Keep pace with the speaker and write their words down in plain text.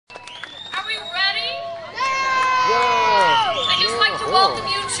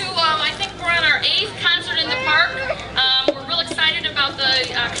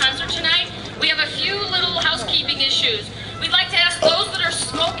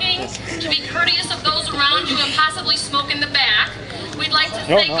to be courteous of those around you and possibly smoke in the back. We'd like to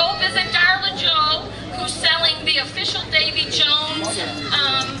say go visit Darla Joe, who's selling the official Davy Jones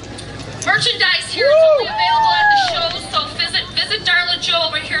merchandise here. It's only available at the shows, so visit Darla Joe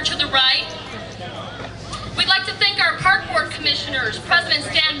over here to the right. We'd like to thank our park board commissioners, President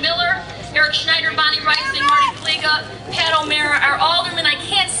Stan Miller, Eric Schneider, Bonnie Reising, Marty Pliega, Pat O'Mara, our aldermen. I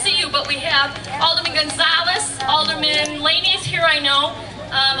can't see you, but we have Alderman Gonzalez, Alderman Laney's here, I know.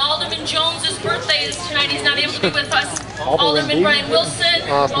 Alderman Jones's birthday is tonight. He's not able to be with us. Alderman Brian Wilson,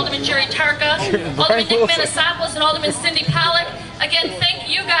 Alderman Jerry Tarka, Alderman Nick Manasopoulos, and Alderman Cindy Pollock. Again, thank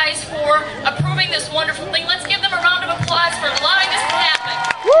you guys for approving this wonderful thing. Let's give them a round of applause for allowing this to happen.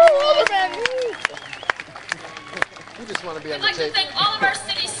 Woo, Alderman! Just want to be on I'd like to thank all of our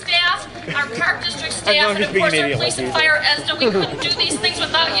city staff, our park district staff, and of course our police and fire ESDA. We couldn't do these things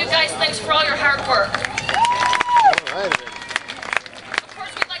without you guys. Thanks for all your hard work. Of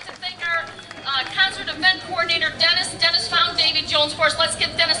course, we'd like to thank our concert event coordinator, Dennis. Dennis found Davy Jones for us. Let's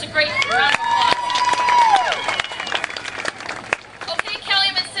give Dennis a great round of applause. Okay,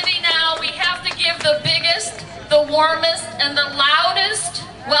 Calumet City, now we have to give the biggest, the warmest, and the loudest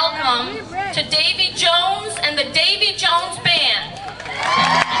welcome to Davy Jones and the Davy Jones Band.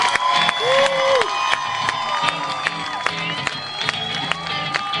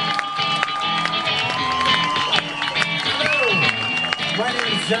 Hello, my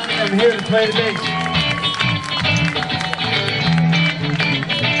name is Johnny. I'm here to play the bass.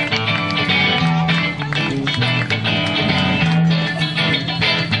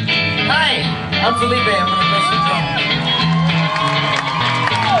 Hi, I'm Felipe. I'm going to play some drums.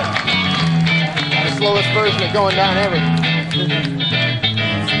 Slowest version of going down ever.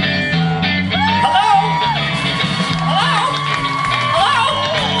 Hello? Hello? Hello?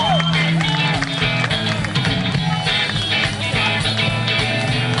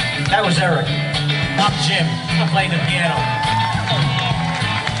 That was Eric. I'm Jim. I'm playing the piano.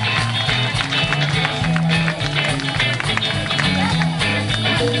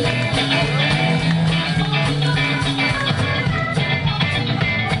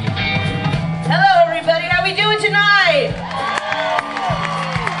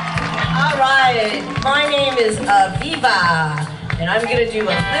 My name is Aviva, and I'm going to do a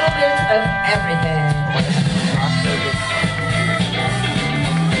little bit of everything.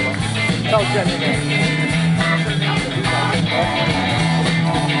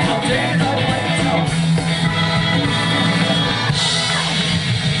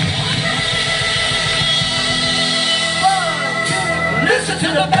 Listen to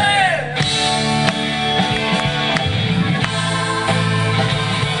the band!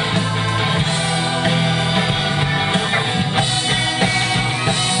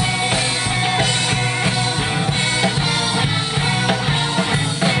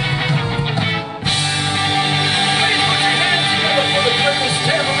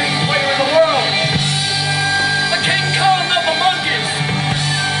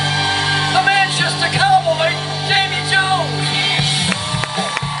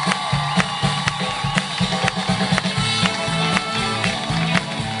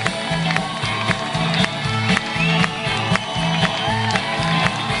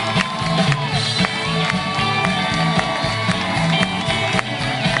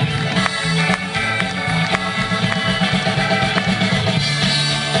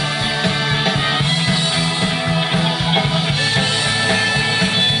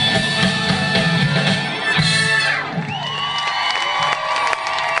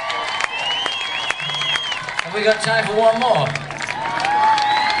 We got time for one more.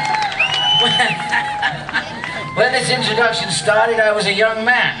 When this introduction started, I was a young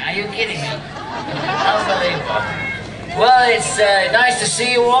man. Are you kidding me? Unbelievable. Well, it's nice to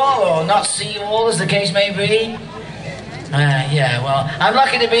see you all, or not see you all, as the case may be. Yeah, well, I'm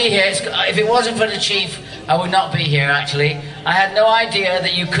lucky to be here. If it wasn't for the chief, I would not be here, actually. I had no idea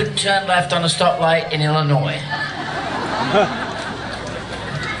that you couldn't turn left on a stoplight in Illinois.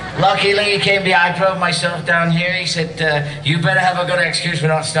 Luckily, he came to, I drove myself down here. He said, you better have a good excuse for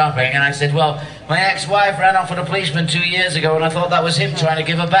not stopping. And I said, well, my ex-wife ran off with a policeman 2 years ago, and I thought that was him trying to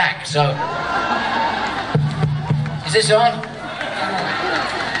give her back, so... Is this on?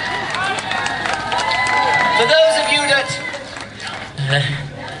 For those of you that...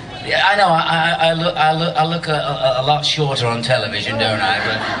 yeah, I know, I look a lot shorter on television, don't I?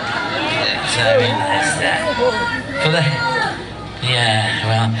 But... I mean, that's that. For the... Yeah,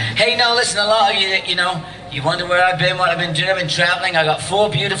 well, hey, no, listen, a lot of you, you know, you wonder where I've been, what I've been doing. I've been traveling. I got 4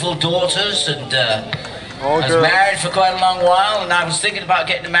 beautiful daughters, and I was married for quite a long while, and I was thinking about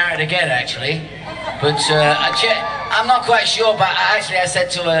getting married again, actually. But I'm not quite sure, but actually I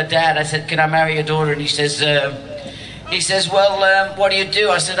said to her dad, I said, can I marry your daughter? And he says, well, what do you do?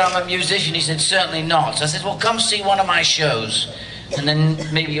 I said, I'm a musician. He said, certainly not. I said, well, come see one of my shows, and then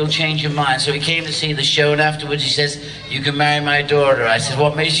maybe you'll change your mind. So he came to see the show, and afterwards he says, you can marry my daughter. I said,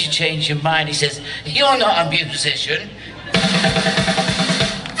 what made you change your mind? He says, you're not a musician.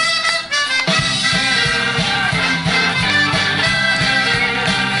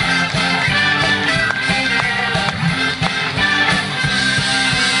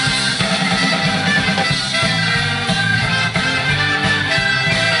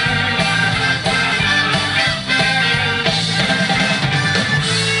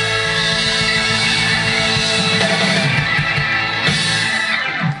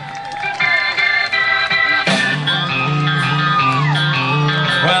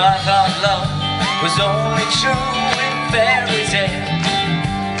 Was only true in fairy tales.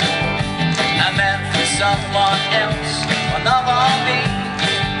 I meant for someone else, another me.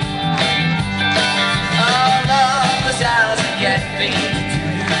 Our love was out to get me.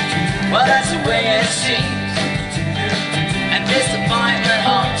 Well, that's the way it seems. And disappointment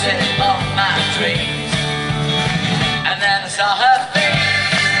haunted all my dreams. And then I saw her face.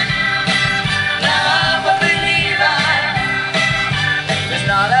 Now I'm a believer. There's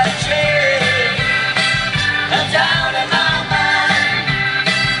not a trace down in my mind.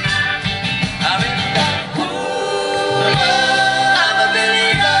 I'm a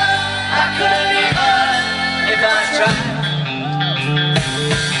believer. I couldn't leave her if I tried.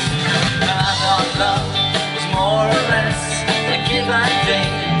 I thought love was more or less a give and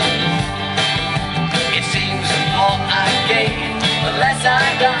take. It seems the more I gave, the less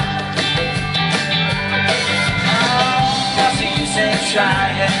I got. Oh, what's the use in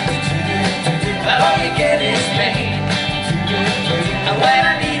trying? But all you get is pain. And when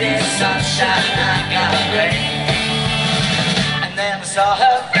I needed sunshine, I got rain. And then I saw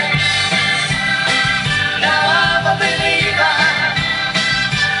her face. Now I'm a believer.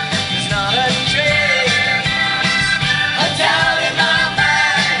 There's not a trace of doubt in my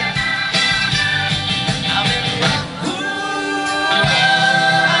mind. I'm in love.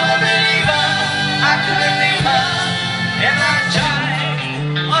 I'm a believer. I couldn't leave her, and I tried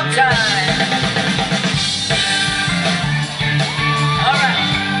one time.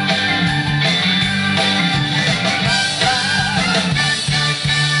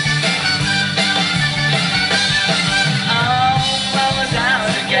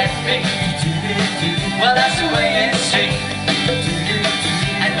 Well, that's the way it seems.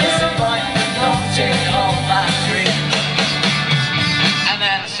 And disappointment haunted all my dreams. And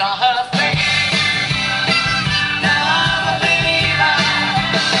then I saw her face. Now I'm a believer.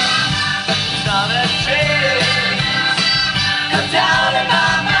 There's not a trace of doubt in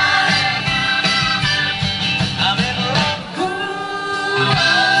my mind. I'm in love.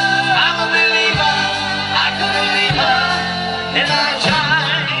 I'm a believer. I couldn't leave her, and I tried.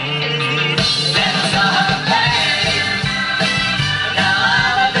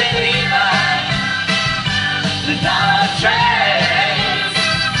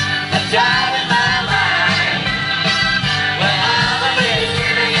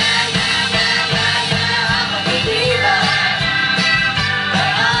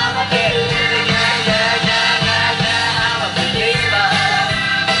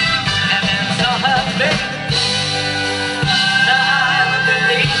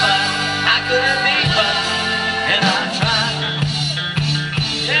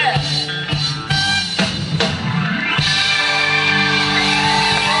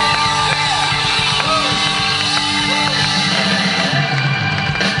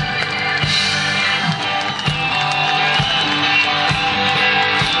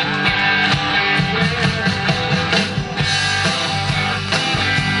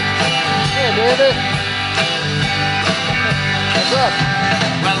 David. What's up?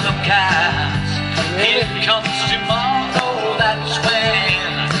 Well, look out, here comes tomorrow. That's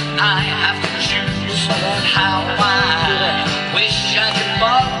when I have to choose how I wish I could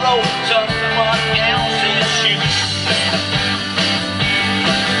borrow someone else's shoes.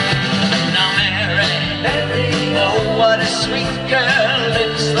 Now, Mary, oh, what a sweet girl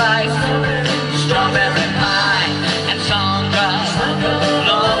looks like. Strawberry pie and Sandra,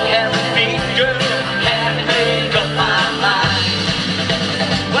 long hair and feet, girl, can't make up my mind.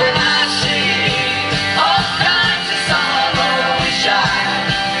 When I see all kinds of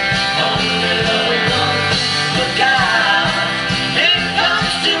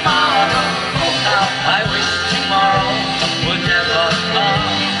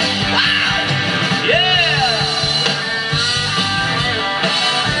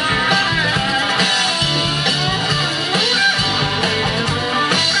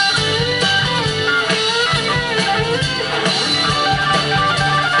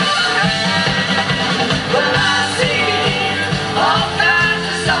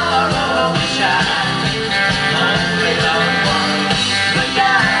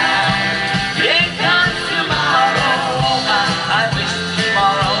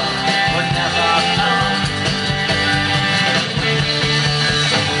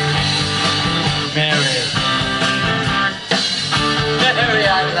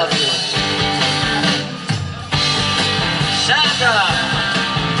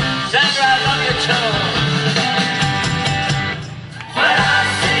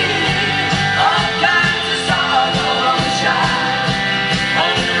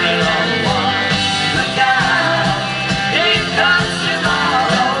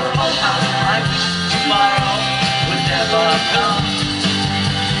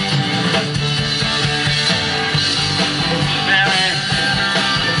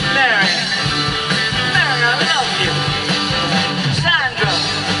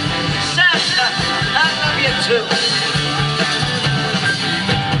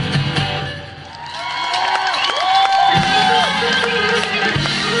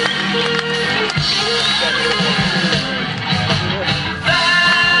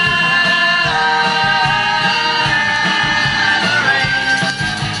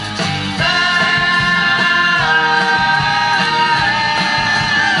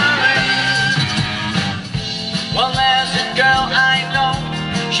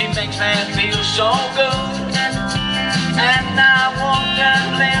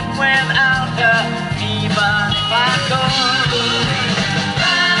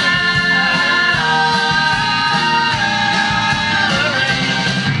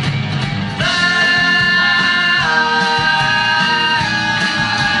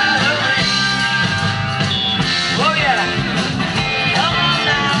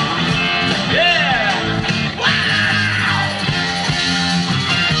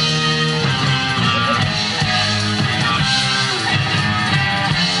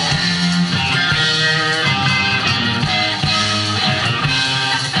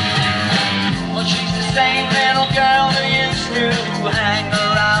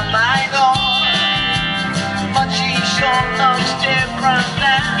right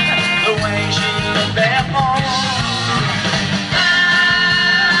now, the way she looked there for.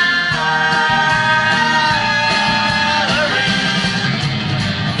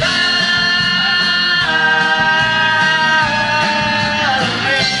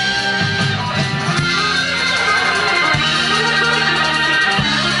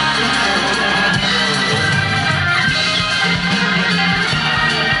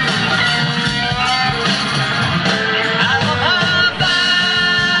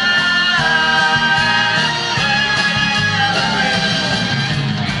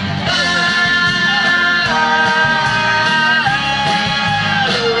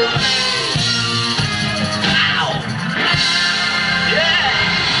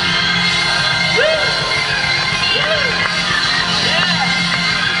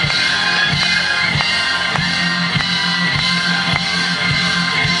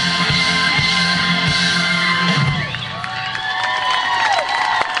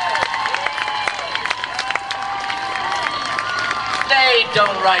 They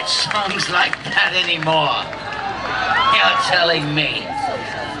don't write songs like that anymore. You're telling me.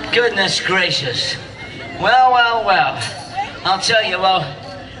 Goodness gracious. Well, well, well. I'll tell you, well,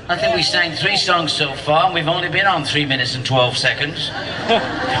 I think we sang 3 songs so far, and we've only been on 3 minutes and 12 seconds.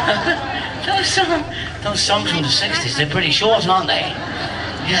 Those songs from the 60s, they're pretty short, aren't they?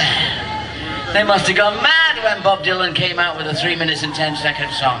 Yeah. They must have gone mad when Bob Dylan came out with a 3 minutes and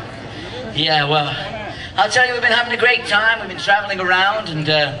 10-second song. Yeah, well, I'll tell you, we've been having a great time. We've been traveling around and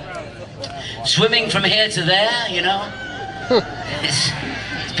swimming from here to there, you know. It's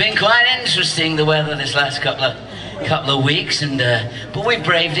been quite interesting, the weather this last couple of weeks, and but we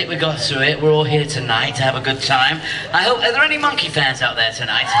braved it, we got through it. We're all here tonight to have a good time. I hope, are there any Monkee fans out there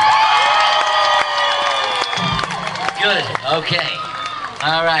tonight? Good, okay.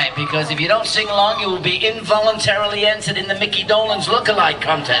 All right, because if you don't sing along, you will be involuntarily entered in the Mickey Dolenz look-alike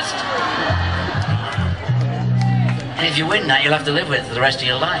contest. And if you win that, you'll have to live with it for the rest of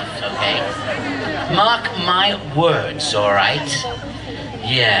your life, okay? Mark my words, all right?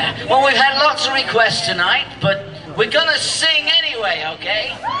 Yeah. Well, we've had lots of requests tonight, but we're gonna sing anyway,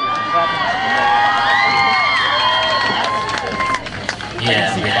 okay?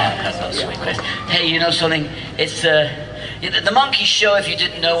 Yeah, we have had lots of requests. Hey, you know something? It's the Monkees show, if you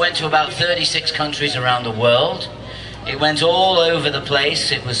didn't know, went to about 36 countries around the world. It went all over the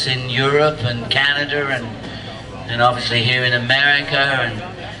place. It was in Europe and Canada and obviously here in America, and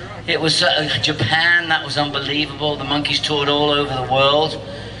it was Japan. That was unbelievable. The Monkees toured all over the world.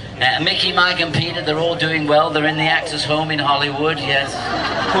 Mickey, Mike, and Peter, they're all doing well. They're in the actors' home in Hollywood, yes.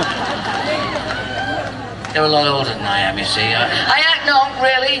 They're a lot older than I am, you see. No,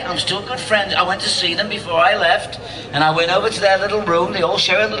 really, I'm still good friends. I went to see them before I left, and I went over to their little room. They all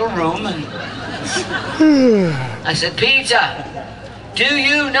share a little room, and I said, Peter, do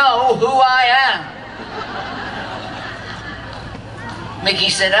you know who I am? Mickey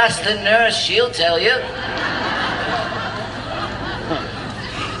said, ask the nurse, she'll tell you.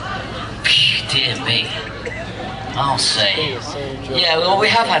 Dear me, I'll say. Yeah, well, we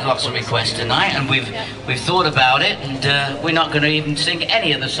have had lots of requests tonight, and we've thought about it, and we're not going to even sing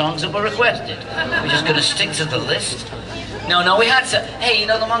any of the songs that were requested. We're just going to stick to the list. No, we had to. Hey, you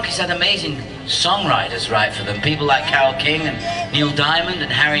know, the Monkees had amazing songwriters write for them. People like Carole King and Neil Diamond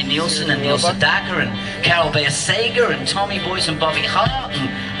and Harry Nilsson and Neil Sedaka and Carol Bayer Sager and Tommy Boyce and Bobby Hart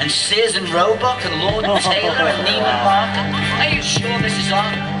and Sears and Roebuck and Lord and Taylor and Neiman Marcus. Are you sure this is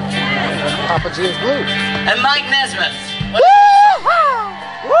on? Papa G's Blues. And Mike Nesmith. Woo!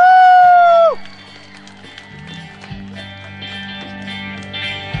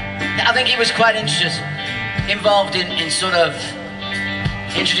 I think he was quite involved in sort of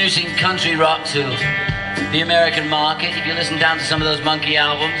introducing country rock to the American market. If you listen down to some of those Monkee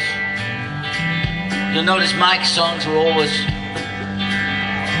albums, you'll notice Mike's songs were always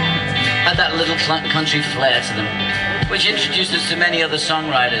had that little country flair to them, which introduced us to many other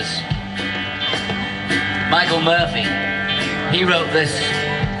songwriters. Michael Murphy, he wrote this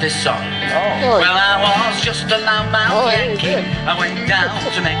song. Oh. Well, I was just a loudmouth Yankee. I went down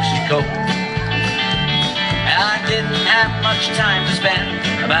to Mexico. I didn't have much time to spend,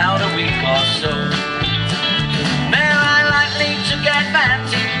 about a week or so. There I likely took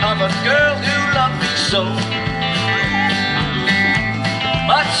advantage of a girl who loved me so.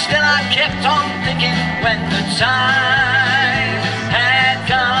 But still I kept on thinking when the time had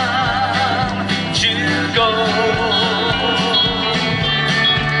come to go.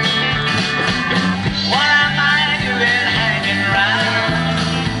 What am I doing hanging around?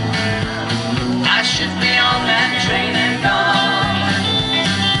 I should be on that train and gone.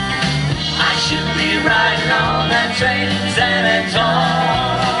 I should be riding on that train in San Antonio.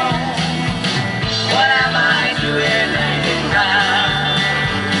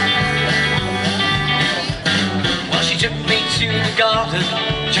 garden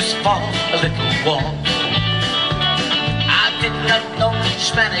just for a little walk. I did not know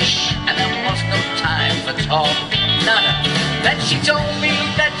Spanish and there was no time for talk. Nada. Then she told me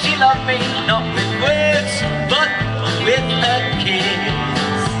that she loved me, not with words, but with a kiss.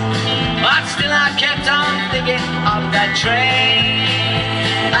 But still I kept on thinking of that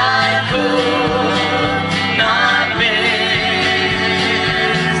train I could not miss.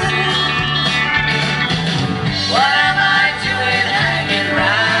 What am I doing hanging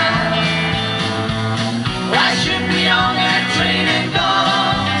round? I should be on that train and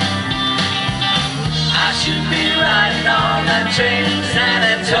gone. I should be riding on that train to San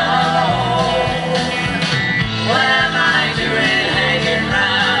Antonio. What am I doing hanging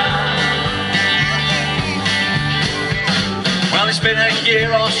round? Well, it's been a year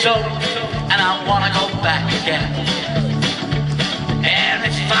or so, and I wanna go back again. And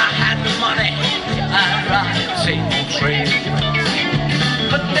if I had the money, I'd ride the same old train.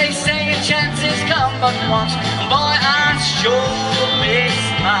 But they say chances come but once, and boy, I sure miss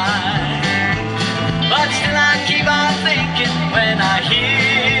mine. But still I keep on thinking when I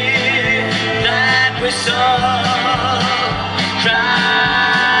hear that whistle cry.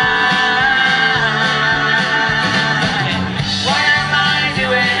 What am I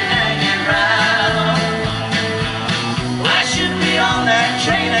doing hanging round? I should be on that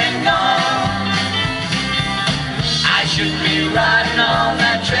train and gone. I should be riding on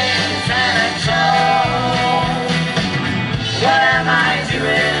that train to San Antonio. What am I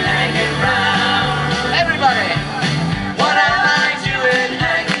doing hanging round? Everybody! What am I doing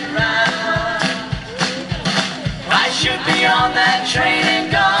hanging round? I should be on that train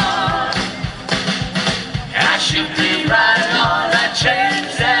and gone. I should be riding on that train to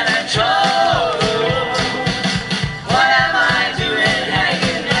San Antonio. What am I doing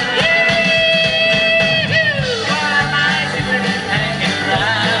hanging round? What am I doing hanging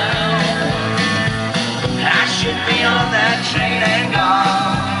round? I should be on that train and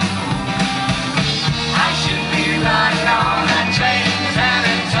gone. I should be riding on that train to San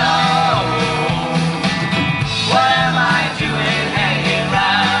Antonio. What am I doing hanging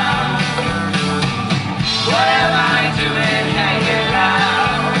round? What am I doing hanging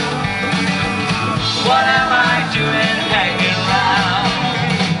round? What am I doing hanging round?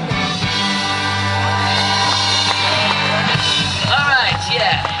 All right,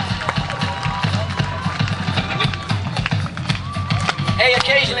 yeah. Hey,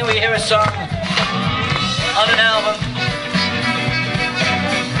 occasionally we hear a song on an album,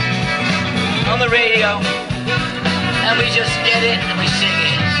 on the radio, and we just get it and we sing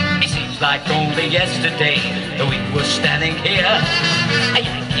it. It seems like only yesterday that we were standing here. I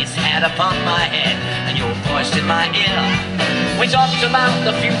yanked his hat upon my head and your voice in my ear. We talked about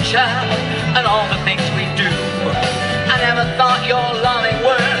the future and all the things we do. I never thought your loving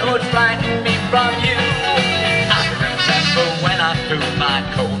word would frighten me from you. I remember when I threw my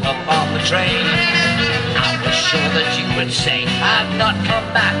coat up on the train. I was sure that you would say I'd not come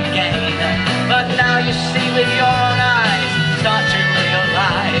back again. But now you see with your own eyes, start to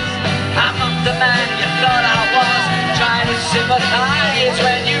realize I'm not the man you thought I was. Trying to sympathize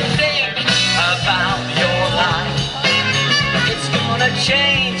when you think about your life. It's gonna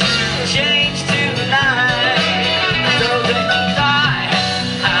change tonight. So don't die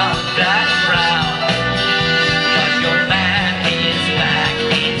out that frown, 'cause your man is back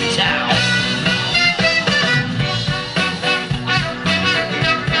in town.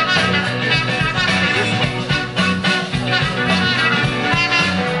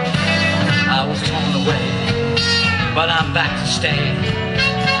 I was torn away, but I'm back to stay.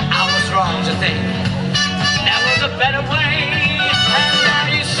 I was wrong to think there was a better way. And now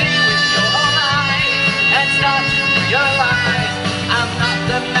you see with your own eyes and start to realize I'm not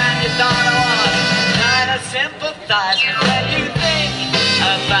the man you thought I was. Trying to sympathize when you think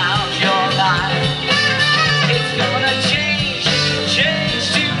about your life. It's gonna change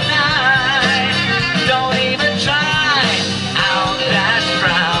tonight. Don't even try out that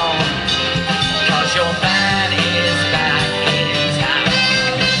frown, 'cause your man is back in town.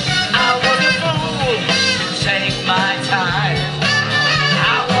 I was a fool to take my time.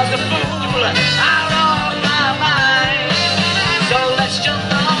 I was a fool out of my mind. So let's jump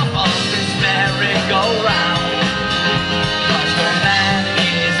off of this merry-go-round, 'cause your man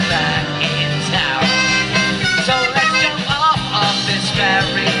is back in town. So let's jump off of this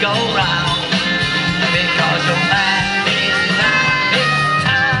merry-go-round, because your man is back in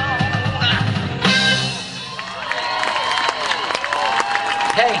town.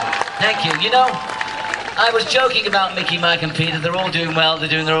 Hey, thank you. You know, I was joking about Mickey, Mike and Peter. They're all doing well, they're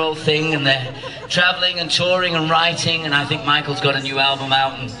doing their own thing, and they're traveling and touring and writing, and I think Michael's got a new album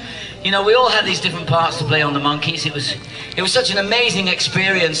out. And you know, we all had these different parts to play on the Monkees. It was such an amazing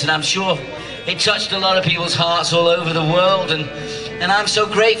experience, and I'm sure it touched a lot of people's hearts all over the world, and I'm so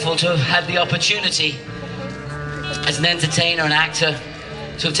grateful to have had the opportunity as an entertainer and actor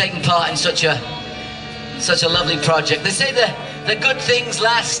to have taken part in such a lovely project. They say the good things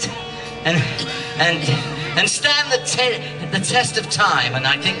last and stand the test of time, and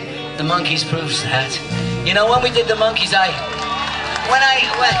I think the Monkees proves that. You know, when we did the Monkees,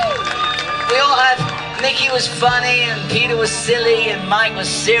 we all had, Mickey was funny and Peter was silly and Mike was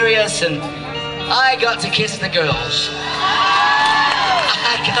serious, and I got to kiss the girls.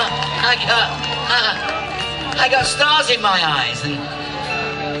 I got stars in my eyes, and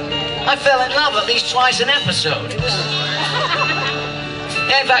I fell in love at least twice an episode.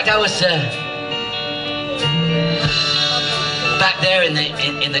 Yeah, in fact, I was back there in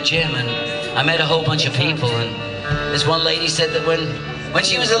the gym, and I met a whole bunch of people, and this one lady said that when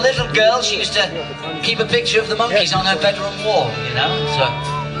she was a little girl, she used to keep a picture of the Monkees on her bedroom wall, you know, so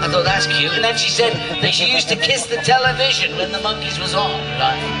I thought that's cute. And then she said that she used to kiss the television when the Monkees was on,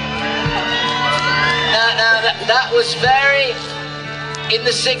 right? Now that was very, in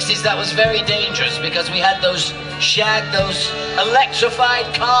the 60s, that was very dangerous, because we had those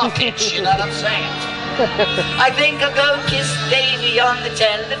electrified carpets, you know what I'm saying? I think I'll go kiss Davy on the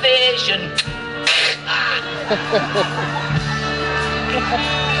television.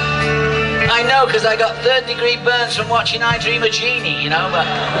 I know, because I got third-degree burns from watching I Dream of Jeannie, you know, but...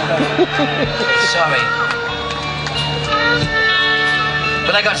 Sorry.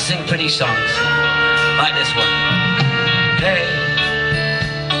 But I got to sing pretty songs, like this one. Hey,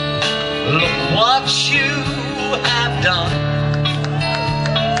 look what you have done,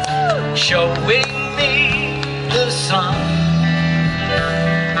 showing me the sun,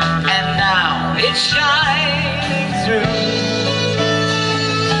 and now it's shining through.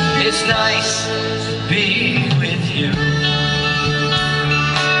 It's nice to be with you.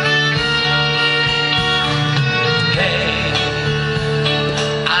 Hey,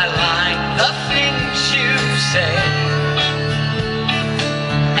 I like the things you say,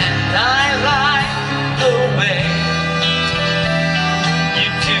 and I like the way you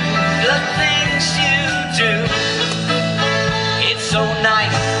do the things you do. It's so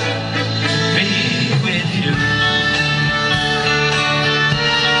nice to be with you.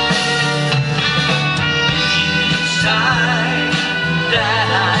 That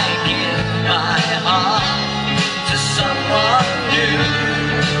I give my heart to someone new,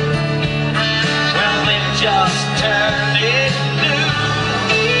 well, it just turned it blue.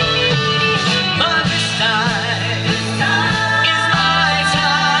 But this time is my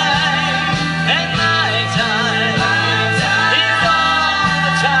time, and my time is all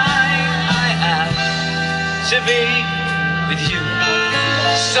the time I have to be with you.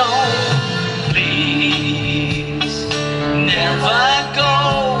 So please, never go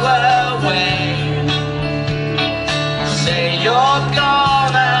away. Say you're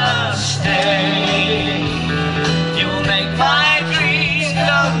gonna stay. You'll make my dreams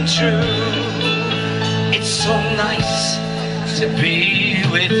come true. It's so nice to be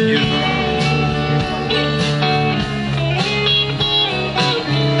with you.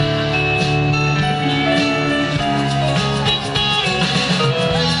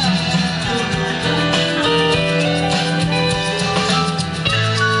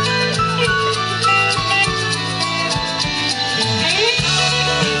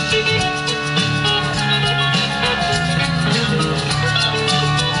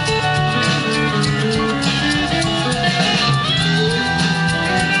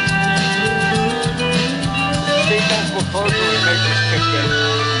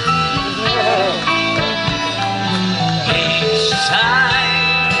 Each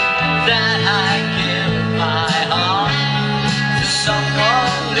time that I give my heart to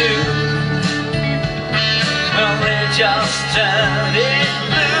someone new, well, they just turn it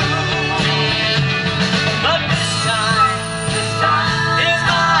blue. But this time is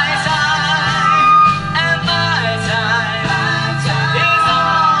my time, and my time is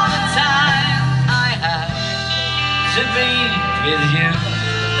all the time I have to be with you.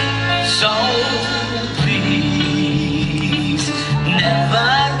 So please,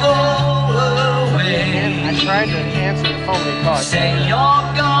 never go away. I tried to answer the phone he called. Say you're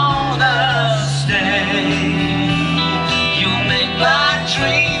gonna stay. You'll make my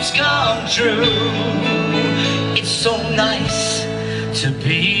dreams come true. It's so nice to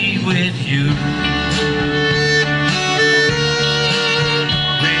be with you.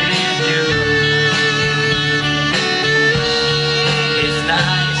 With you.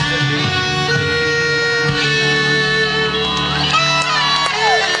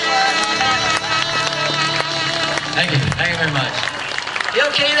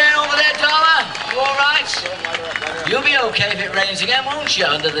 okay there over there, Dollar? You all right? You'll be okay if it rains again, won't you,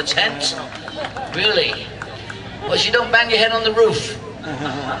 under the tent? Really? Well, you don't bang your head on the roof.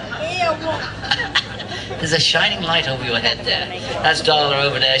 There's a shining light over your head there. That's Darla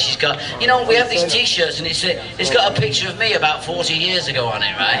over there. She's got, you know, we have these T-shirts and it's got a picture of me about 40 years ago on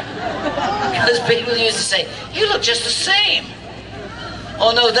it, right? Because people used to say, you look just the same.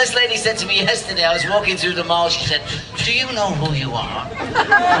 Oh no, this lady said to me yesterday, I was walking through the mall, she said, do you know who you are?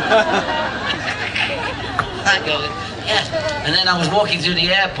 I go, yes. And then I was walking through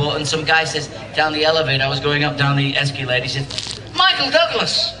the airport and some guy says, down the elevator, I was going up down the escalator, he said, Michael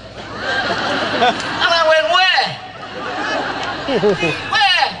Douglas. And I went, where?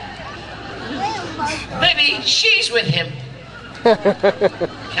 Where? Maybe she's with him.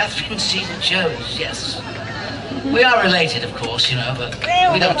 Catherine Zeta-Jones, yes. We are related, of course, you know, but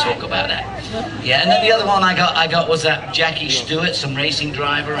we don't talk about that. Yeah, and then the other one I got was that Jackie Stewart, some racing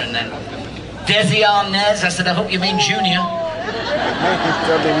driver, and then Desi Arnaz. I said, I hope you mean Junior.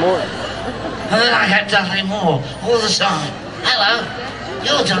 Dudley Moore. And then I got Dudley Moore all the time. Hello,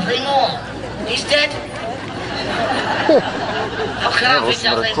 you're Dudley Moore. He's dead. How can I be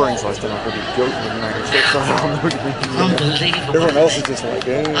Dudley Moore? Unbelievable. Everyone else is just like,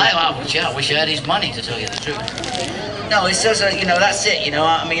 I wish I had his money, to tell you the truth. No, it's just, you know, that's it, you know.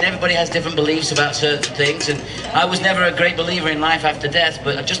 I mean, everybody has different beliefs about certain things, and I was never a great believer in life after death,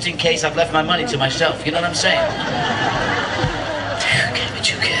 but just in case I've left my money to myself, you know what I'm saying? Can't be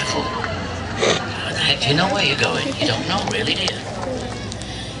too careful. How the heck do you know where you're going? You don't know, really, do you?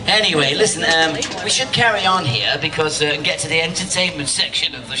 Anyway, listen, we should carry on here because get to the entertainment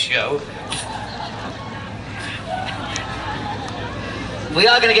section of the show. We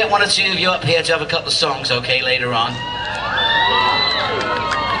are going to get one or two of you up here to have a couple of songs, okay, later on.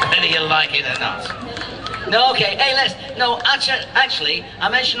 Whether you like it or not. No, okay, hey, actually, I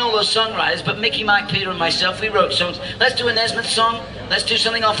mentioned all those songwriters, but Mickey, Mike, Peter, and myself, we wrote songs. Let's do a Nesmith song. Let's do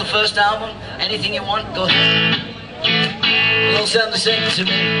something off the first album. Anything you want, go ahead. They all sound the same to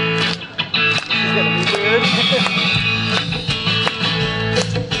me. It's gonna be weird.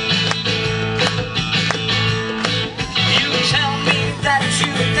 You tell me that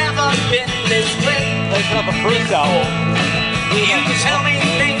you've never been this way. Let's have a first album. You tell me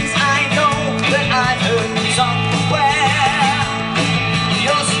things I know that I've heard somewhere.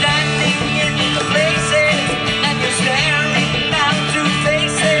 You're standing in the places and you're staring down through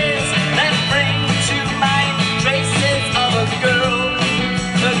faces that bring to mind traces of a girl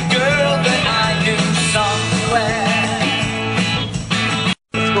that I knew somewhere.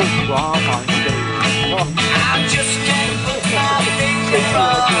 Let's go Rob on stage. Oh. I just can't put my finger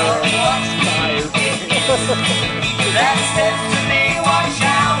on what's that says to me, watch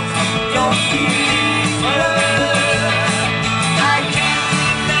out, don't believe her. I can't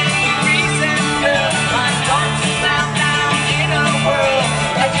think any reason, girl. My thoughts are down in a whirl.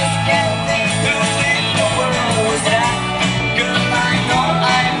 I just can't think who's in the world was that girl. I know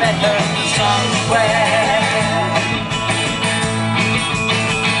I met her somewhere.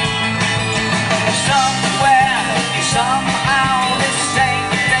 Somewhere, somehow, the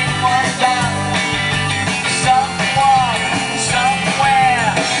same thing was done. Someone,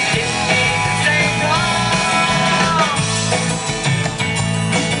 somewhere, give me the same one.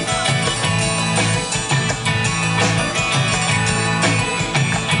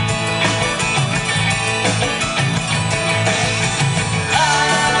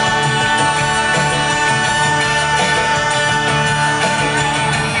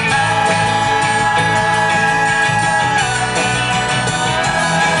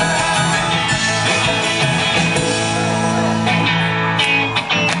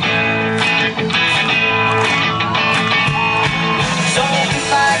 So if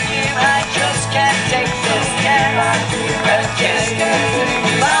I give, I just can't take this care. Just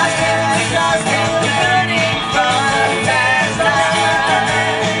lost in the burning from the past life.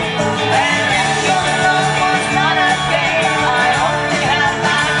 And if your love was not a game, I only have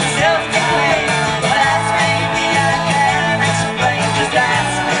myself to blame. But ask maybe I can explain. Just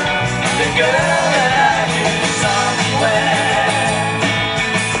ask the girl that I knew somewhere.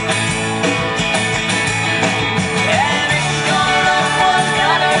 And if your love was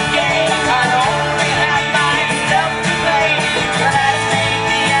not a game, I only have myself to blame. But ask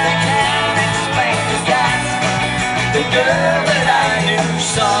maybe I can explain. Just ask the girl that I knew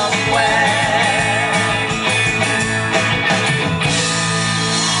somewhere.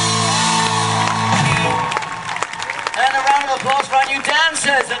 And a round of applause for our new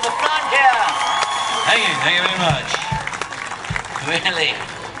dancers at the front here. Thank you very much. Really?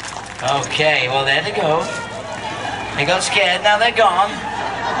 Okay, well there they go. They got scared, now they're gone.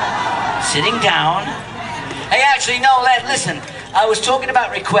 sitting down. Hey, actually, no, listen. I was talking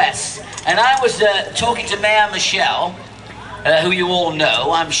about requests, and I was talking to Mayor Michelle, who you all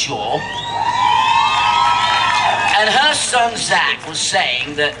know, I'm sure. And her son, Zach, was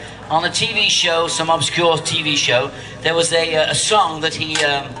saying that on a TV show, some obscure TV show, there was a song that he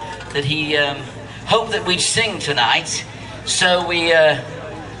hoped that we'd sing tonight. So we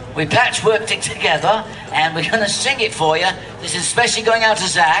patchworked it together, and we're going to sing it for you. This is especially going out to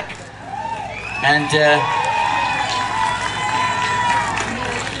Zach. And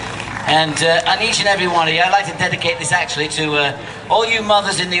on each and every one of you, I'd like to dedicate this actually to all you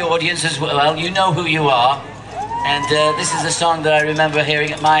mothers in the audience as well. You know who you are. And this is a song that I remember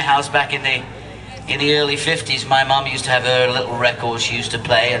hearing at my house back in the early 50s. My mum used to have her little record she used to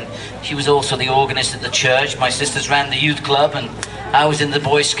play, and she was also the organist at the church. My sisters ran the youth club, and I was in the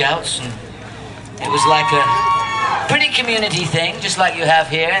Boy Scouts, and it was like a pretty community thing, just like you have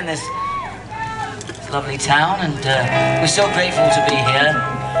here in this lovely town, and we're so grateful to be here.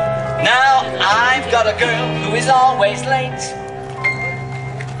 Now, I've got a girl who is always late.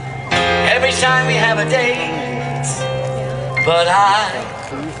 Every time we have a date, but I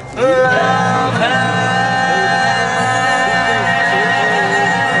love her.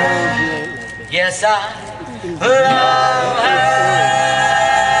 Yes, I love her.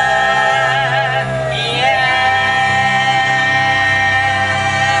 Yeah.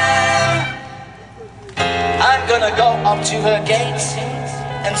 I'm gonna go up to her gate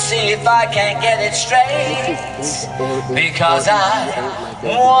and see if I can get it straight, because I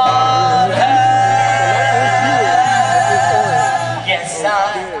want her. Yes, I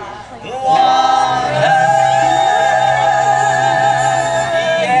want her.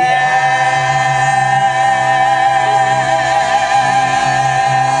 Yeah.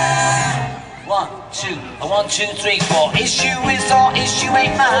 1, 2, 1, 2, 3, 4. Issue is all issue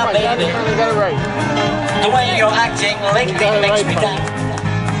ain't my baby. The way you're acting lately makes me down.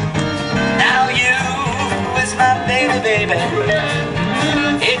 Now you is my baby, baby.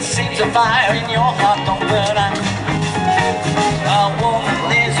 It seems a fire in your heart don't burn out. A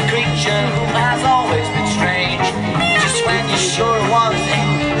woman is a creature who has always been strange. Just when you're sure of one thing,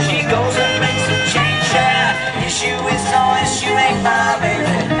 she goes and makes a change. Yeah, issue is no issue ain't my baby.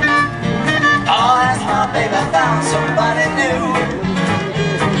 Oh, has my baby found somebody new?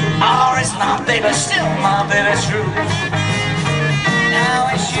 Or is my baby still my baby true? Now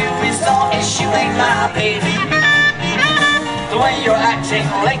issue is no issue ain't my baby. The way you're acting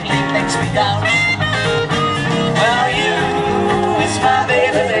lately makes me down. Well, you is my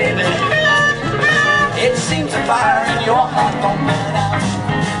baby, baby. It seems a fire in your heart don't burn out.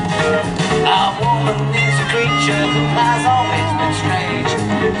 A woman is a creature who has always been strange.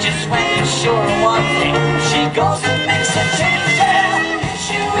 Just when you're sure of one thing, she goes and makes a change. Yeah,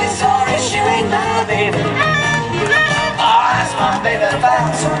 issue is or issue ain't my baby. Or has my baby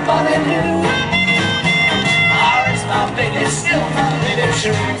found somebody new? Or is my baby still my baby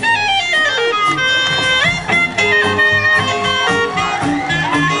true?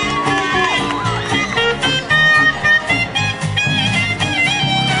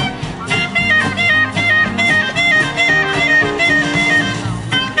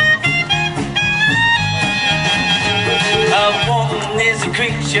 Is a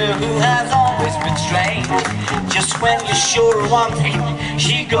creature who has always been strange. Just when you're sure of one thing,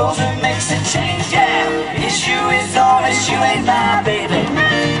 she goes and makes a change. Yeah, issue is or issue ain't my baby.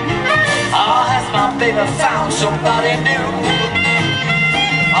 Or has my baby found somebody new?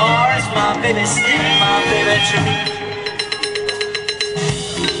 Or is my baby still my baby true?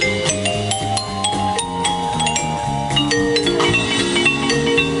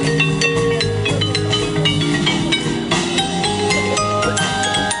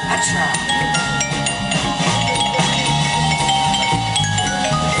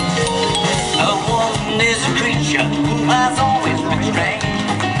 Is a creature who has always been strange.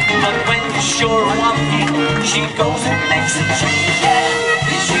 But when you're sure of one thing, she goes and makes a change. Yeah,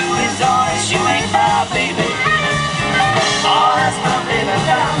 issue is or issue ain't my baby. Or has my baby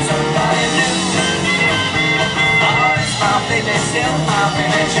found somebody new? Or is my baby still my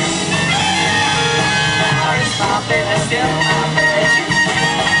baby true? Or is my baby still my baby true?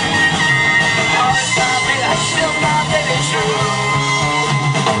 Or is my baby still my baby true?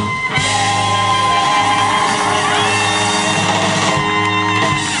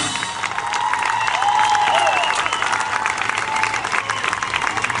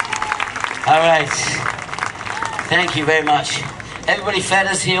 All right, thank you very much. Everybody fed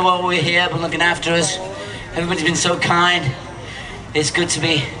us here while we were here, been looking after us. Everybody's been so kind. It's good to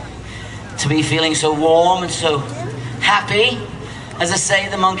be feeling so warm and so happy. as I say,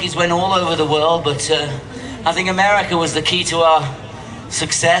 the Monkees went all over the world, but I think America was the key to our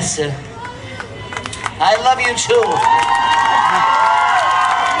success. I love you too.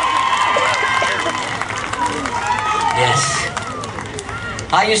 Yes.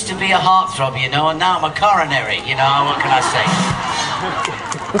 I used to be a heartthrob, you know, and now I'm a coronary, you know, what can I say?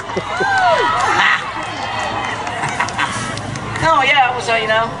 No, yeah, I was, you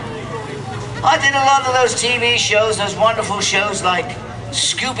know, I did a lot of those TV shows, those wonderful shows like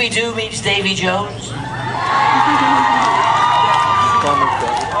Scooby-Doo meets Davy Jones.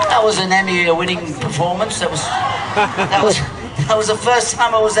 That was an Emmy-winning performance. That was the first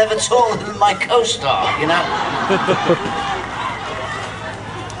time I was ever taller than my co-star, you know.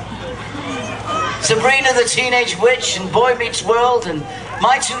 Sabrina the Teenage Witch and Boy Meets World and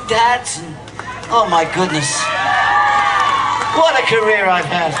My Two Dads and oh my goodness, what a career I've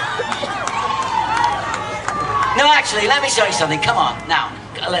had. No, actually, let me show you something. Come on, now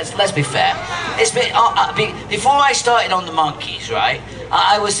let's be fair. It's been before I started on the Monkees, right?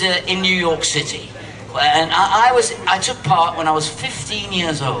 I was in New York City, and I took part when I was 15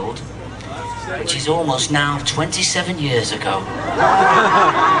 years old, which is almost now 27 years ago.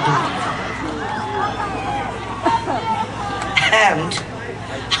 And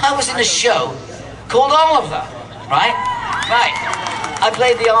I was in a show called Oliver, right? Right. I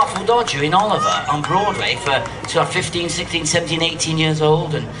played the Artful Dodger in Oliver on Broadway for 15, 16, 17, 18 years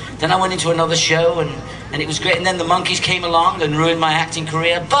old, and then I went into another show, and it was great, and then the Monkees came along and ruined my acting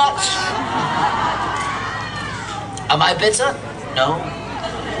career, but... Am I bitter? No.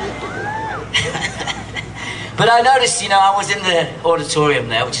 But I noticed, you know, I was in the auditorium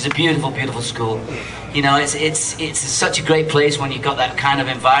there, which is a beautiful, beautiful school. You know, it's such a great place when you've got that kind of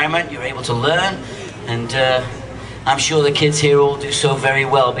environment. You're able to learn, and I'm sure the kids here all do so very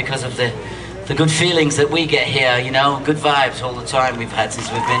well because of the good feelings that we get here, you know, good vibes all the time we've had since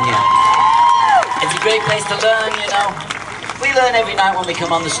we've been here. It's a great place to learn, you know. We learn every night when we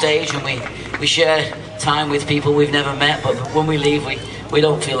come on the stage, and we share time with people we've never met, but when we leave, we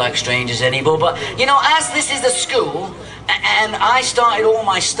don't feel like strangers anymore. But, you know, as this is the school, and I started all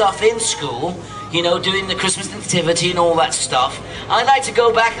my stuff in school, you know, doing the Christmas nativity and all that stuff, I'd like to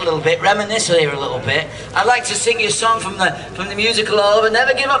go back a little bit, reminisce here a little bit. I'd like to sing you a song from the musical Oliver.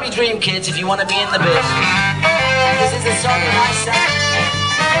 Never give up your dream, kids, if you want to be in the biz. This is the song that I sang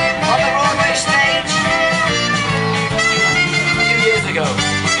on the Broadway stage a few years ago.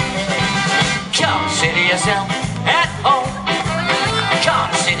 Come sit yourself at home.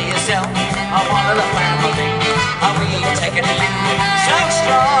 Come sit yourself. I want a little family. Are we taking it so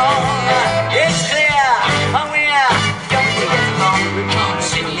strong? It's clear. Oh, we are going to get along. Come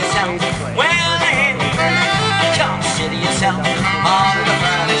sit yourself. Well in. Come sit yourself on the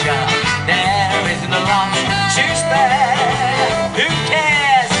furniture. There isn't a lot to spare. Who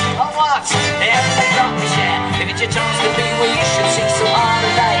cares? Oh, what? Everything's got to share. If it's your chance to be, we should see some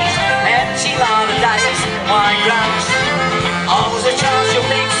holidays. Empty holidays, wine grams. Always a chance you'll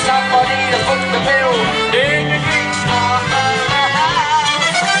meet somebody to foot the bill in the green star of the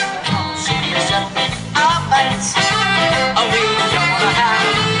house. Come see yourself, our mates. Are we gonna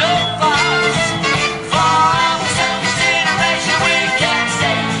have no fuss? For our consideration we can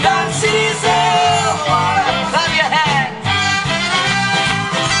say, come see yourself. Clap your hands.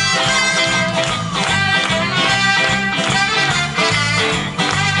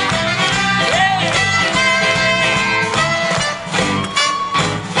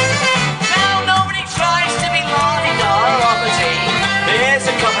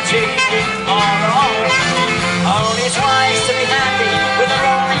 Only it's wise to be happy with the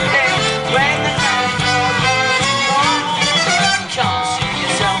rolling pin when the night goes. Come see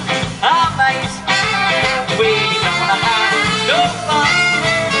yourself, our mate. We don't wanna have no fun.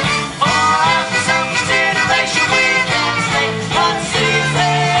 For some consideration we can stay. Come see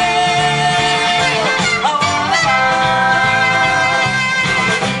yourself.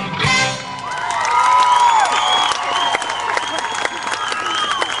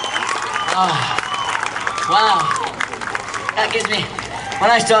 Wow, that gives me, when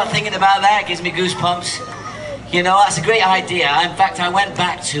I start thinking about that, it gives me goosebumps. You know, that's a great idea. In fact, I went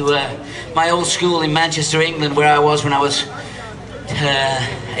back to my old school in Manchester, England, where I was when I was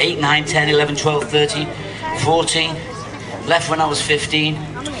 8, 9, 10, 11, 12, 13, 14. Left when I was 15.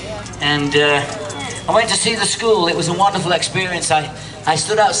 And I went to see the school. It was a wonderful experience. I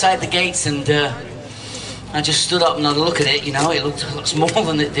stood outside the gates, and I just stood up and I looked at it, you know. It looked a lot smaller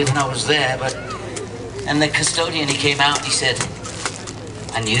than it did when I was there, but... And the custodian, he came out and he said,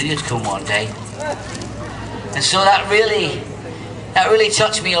 I knew you'd come one day. And so that really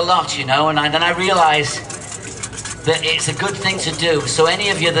touched me a lot, you know, and then I realized that it's a good thing to do. So any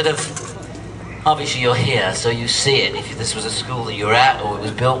of you that have, obviously you're here, so you see it. If this was a school that you were at, or it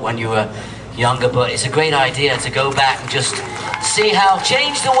was built when you were younger, but it's a great idea to go back and just see how,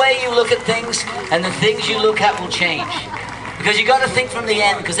 change the way you look at things, and the things you look at will change. Because you got to think from the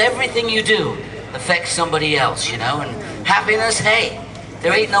end, because everything you do affects somebody else, you know, and happiness, hey,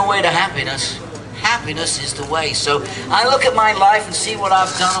 there ain't no way to happiness. Happiness is the way. So I look at my life and see what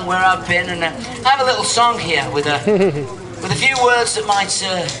I've done and where I've been, and I have a little song here with a few words that might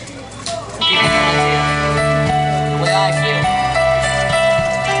give you an idea of the way I feel.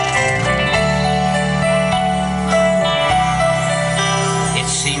 It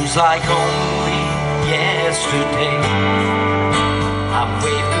seems like only yesterday I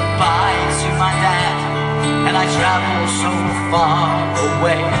waved goodbye to my dad, and I traveled so far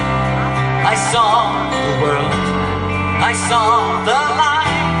away. I saw the world, I saw the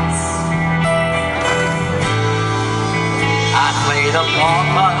lights. I played a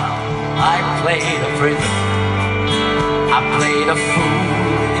pauper, I played a prince, I played a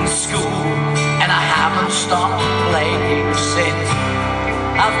fool in school, and I haven't stopped playing since.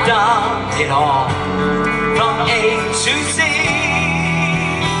 I've done it all, from A to Z.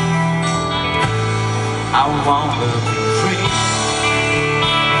 I wanna be free.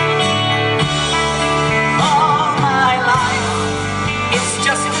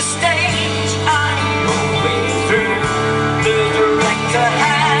 Just the stage I'm going through. The director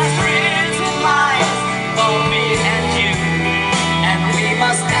has written lines for me and you, and we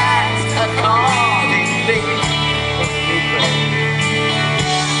must act accordingly.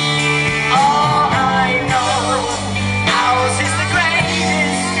 All I know, ours is the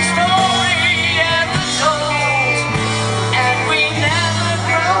greatest story ever told, and we never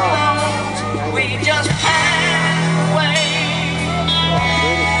grow old. We just pass away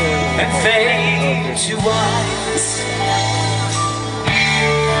and fade to white.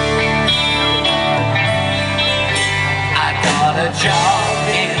 I got a job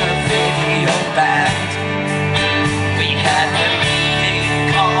in a video band. We had them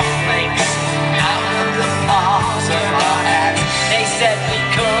eating cornflakes out of the palms of our hands. They said we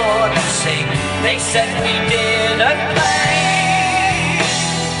couldn't sing, they said we didn't play,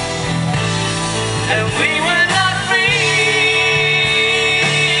 and we were not free.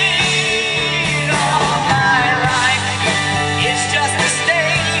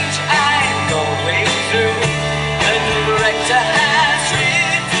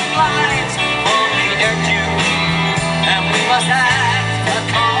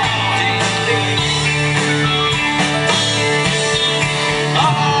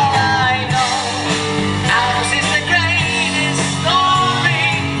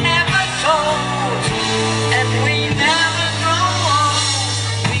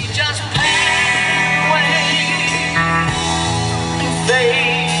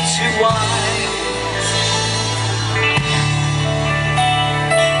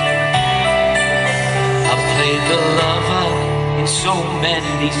 The lover in so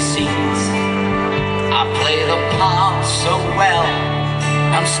many scenes. I play the part so well,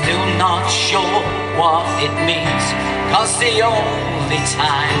 I'm still not sure what it means. 'Cause the only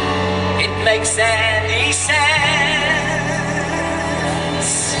time it makes any sense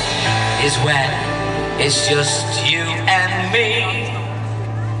is when it's just you and me.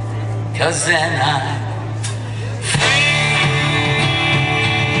 'Cause then I'm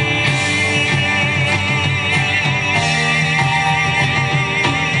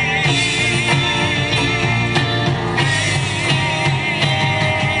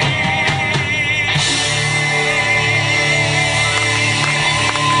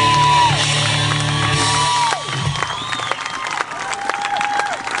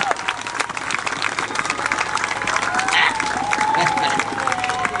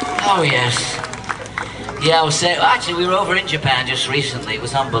oh yes. Yeah, I was saying, actually we were over in Japan just recently. It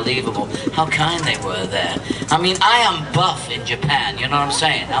was unbelievable how kind they were there. I mean, I am buff in Japan, you know what I'm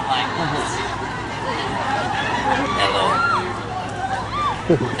saying? I'm like, hello.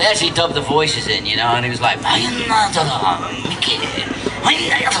 They actually dubbed the voices in, you know, and he was like,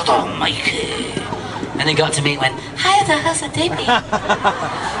 and they got to me and went, hi, how's the Davy?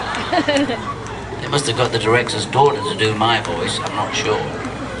 They must have got the director's daughter to do my voice, I'm not sure.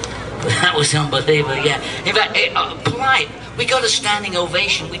 But that was unbelievable, yeah. In fact, polite. We got a standing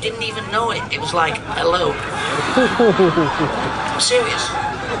ovation. We didn't even know it. It was like, hello. I'm serious.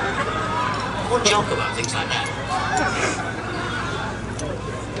 I won't joke about things like that.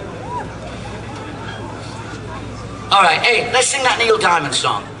 All right, hey, let's sing that Neil Diamond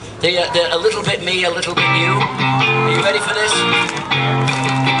song. The a little bit me, a little bit you. Are you ready for this?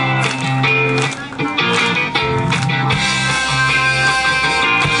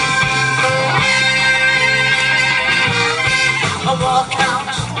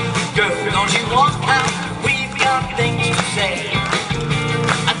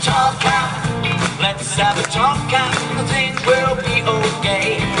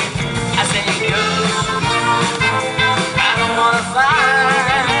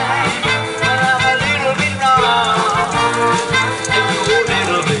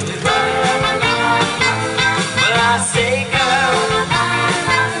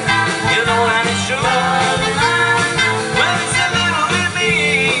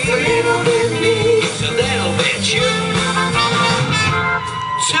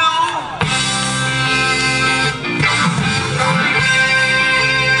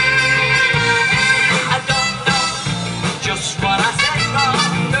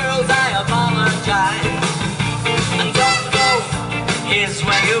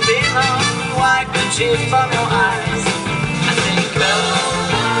 tears from your eyes. I say, girl,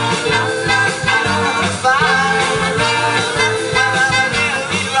 fine. Well, I'm a little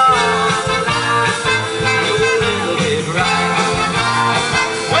bit wrong, you're a little bit right.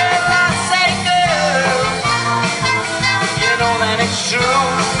 Well, I say, girl, you know that it's true.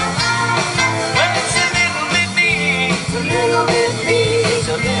 Well, it's a little bit me, it's a little bit me, it's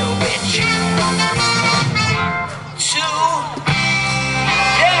a little bit you.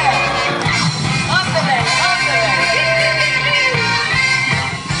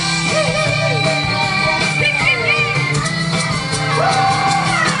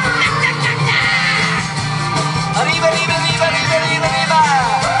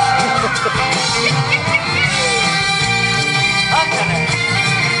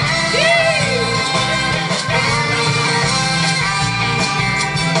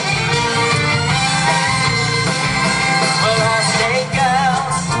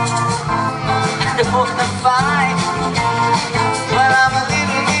 Fine. Well, I'm a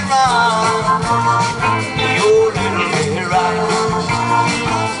little bit wrong, you're a little bit right.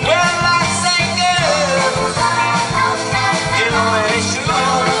 Well, I say, girl, you know that it's true.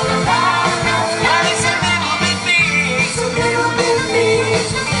 Well, it's a little bit me, it's a little bit me.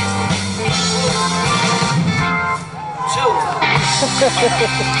 Two.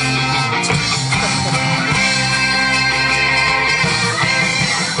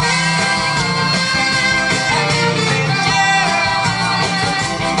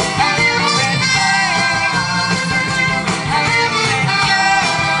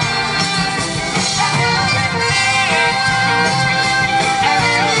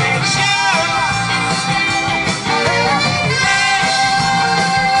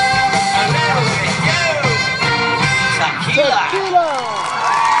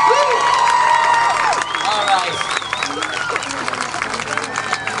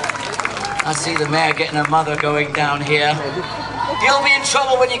 I see the mayor getting her mother going down here. You'll be in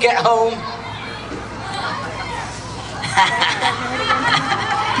trouble when you get home.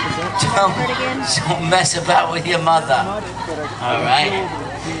 Don't mess about with your mother. All right.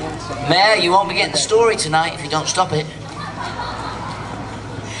 Mayor, you won't be getting the story tonight if you don't stop it.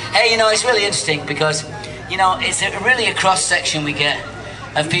 Hey, you know, it's really interesting because, you know, it's really a cross-section we get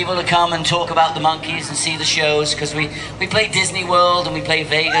of people to come and talk about the Monkees and see the shows, because we play Disney World and we play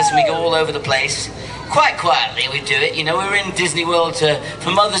Vegas and we go all over the place. Quite quietly we do it, you know. We were in Disney World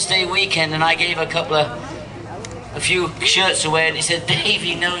for Mother's Day weekend, and I gave a few shirts away, and he said,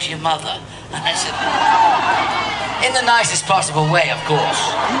 "Davy knows your mother." And I said, in the nicest possible way, of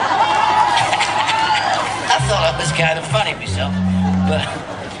course. I thought I was kind of funny myself, but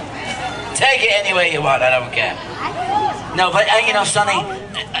take it any way you want, I don't care. No, but you know, Sonny,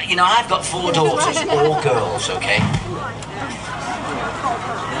 you know, I've got 4 daughters, all girls, okay?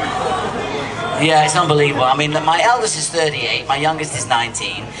 Yeah, it's unbelievable. I mean, my eldest is 38, my youngest is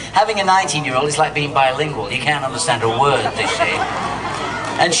 19. Having a 19-year-old is like being bilingual. You can't understand a word they say.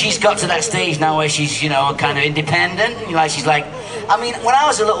 And she's got to that stage now where she's, you know, kind of independent. You know, she's like, I mean, when I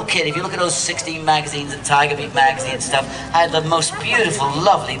was a little kid, if you look at those 16 magazines and Tiger Beat magazine and stuff, I had the most beautiful,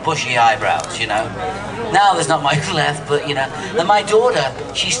 lovely, bushy eyebrows, you know. Now there's not much left, but, you know. And my daughter,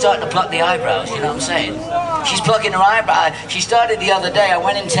 she's starting to pluck the eyebrows, you know what I'm saying? She's plucking her eyebrow. She started the other day. I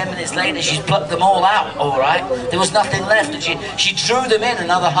went in 10 minutes later. She's plucked them all out, all right? There was nothing left, and she drew them in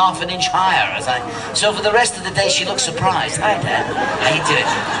another ½ an inch higher. So for the rest of the day, she looked surprised. Hi, Dad. How you doing?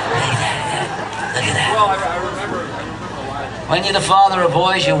 Hey, Dad. Look at that. Well, I remember. When you're the father of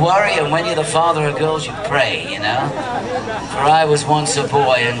boys, you worry, and when you're the father of girls, you pray, you know? For I was once a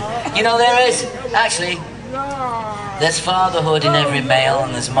boy, and, you know, there is, actually, there's fatherhood in every male,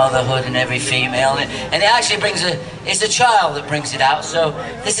 and there's motherhood in every female, and it actually it's a child that brings it out. So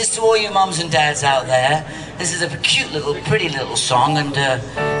this is to all you mums and dads out there. This is a cute little, pretty little song, and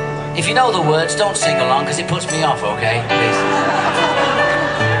if you know the words, don't sing along, because it puts me off, okay? Please.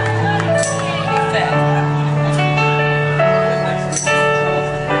 Fair.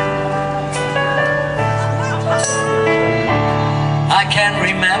 I can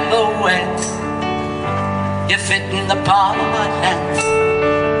remember when you fit in the palm of my hand.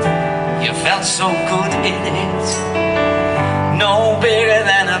 You felt so good in it, no bigger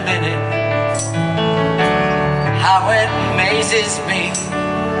than a minute. How it amazes me,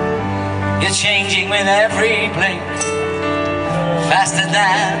 you're changing with every blink, faster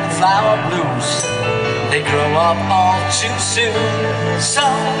than flower blooms. They grow up all too soon, so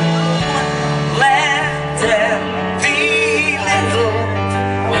let them be little,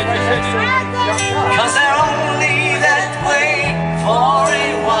 'cause they're only that way for a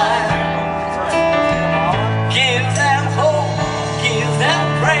while. Give them hope, give them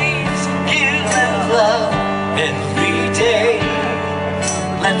praise, give them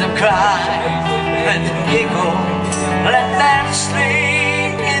let them giggle, let them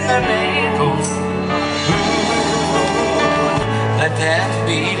sleep in the middle. Let them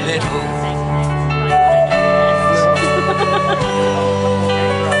be little.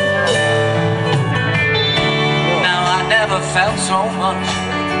 Now I never felt so much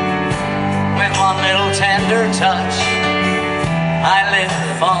with one little tender touch. I live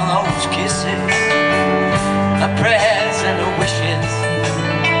for those kisses, the prayers and the wishes.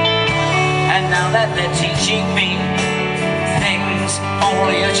 And now that they're teaching me things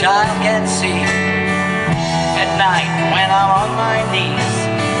only a child can see, at night when I'm on my knees,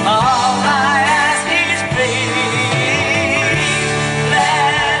 all I ask is please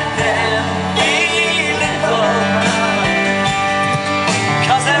let them be little,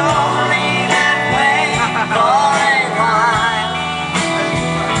 'cause they're only that way for a while.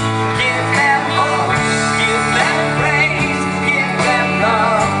 Give them hope, give them praise, give them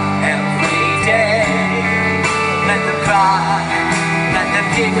love every day. Let them cry, let them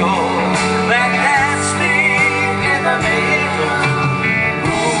giggle, let them sleep in the middle.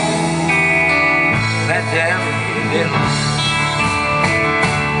 Let them be little.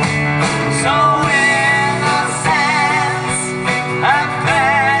 So innocence, a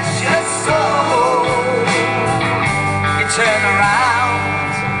precious soul, you turn around,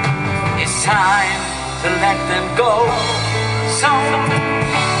 it's time to let them go. So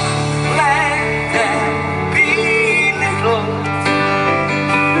let them be little,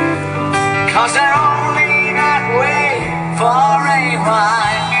 'cause they're only that way for a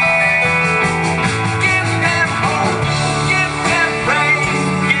while. Give them hope, give them praise,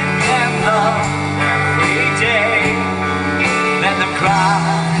 give them love every day. Let them cry,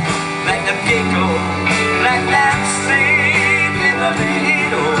 let them giggle, let them sleep in the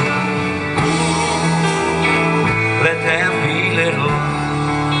middle. Let them be little.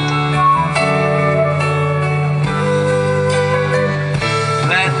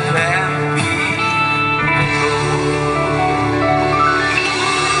 Let them be little.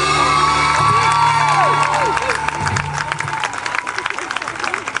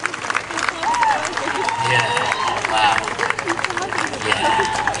 Yeah, wow.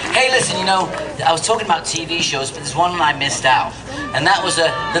 Yeah. Hey, listen, you know, I was talking about TV shows, but there's one I missed out. And that was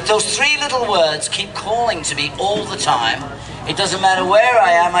that those three little words keep calling to me all the time. It doesn't matter where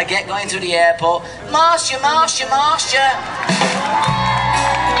I am, I get going through the airport. Marcia, Marcia, Marcia.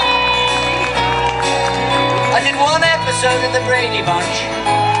 I did one episode of the Brady Bunch.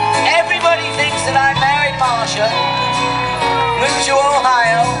 Everybody thinks that I married Marcia, moved to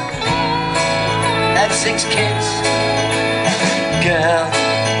Ohio, had 6 kids. Girl,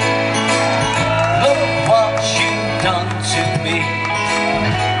 look what you've done to me.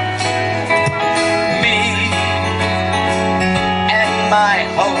 Me and my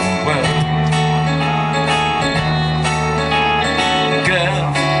whole world. Girl,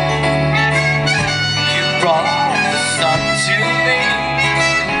 you brought the sun to me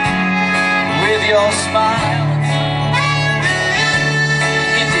with your smile.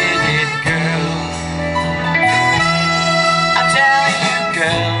 You did it, girl. I tell you,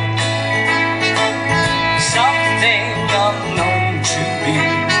 girl, something unknown to me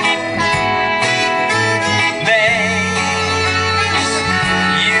makes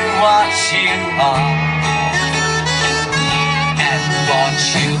you what you are, and what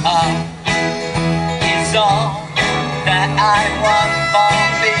you are is all that I want for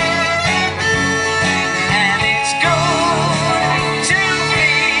me. And it's good to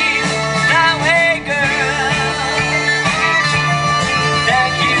feel that way, girl.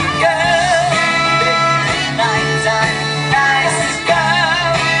 Thank you, girl. Nighttime, nice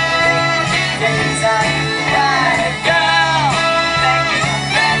girl. Daytime, right girl. Thank you,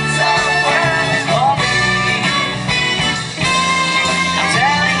 that's a word for me. I'm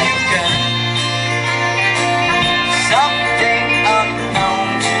telling you, girl, something unknown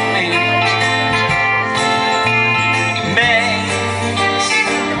to me makes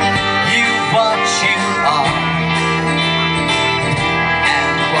you what you are,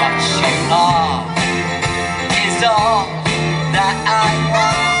 and what you are is all that I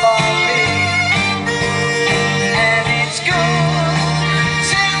want for me. And it's good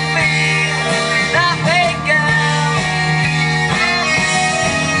to feel that way, girl.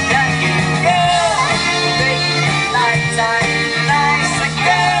 Thank you, girl, for making nighttime nicer,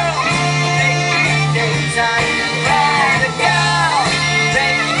 girl. Making daytime brighter, girl.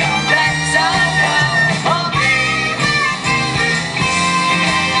 Thank you, that's all for me.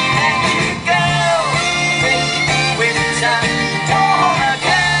 Thank you, girl.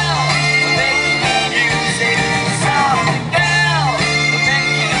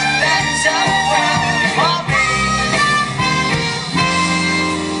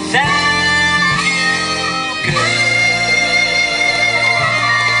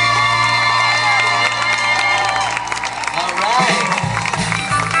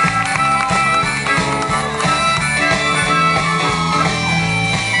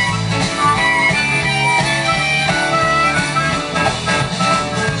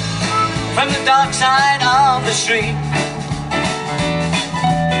 dark side of the street,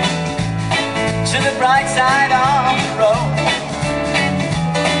 to the bright side of the road,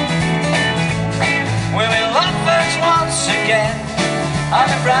 where we'll love first once again, on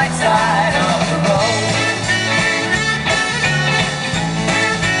the bright side of the road.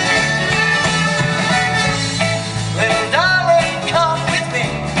 Little darling, come with me,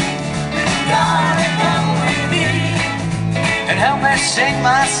 little darling, come with me, and help me sing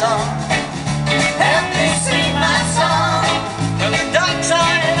my song, help me sing my song, from the dark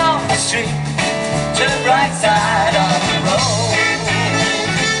side of the street to the bright side of the road.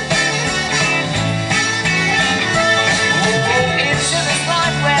 Oh, into this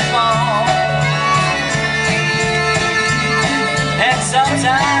life we're born, and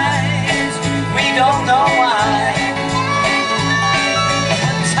sometimes we don't know why.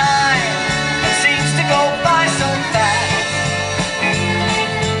 But time seems to go by so fast,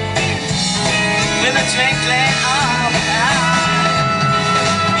 with a twinkling of an eye.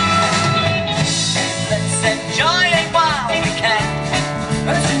 Let's enjoy it while we can.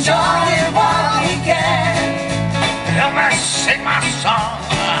 Let's enjoy it while we can. Help me sing my song,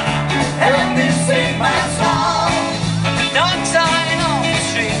 help me sing my song, from the dark side of the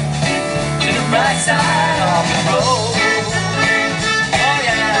street to the bright side of the road. Oh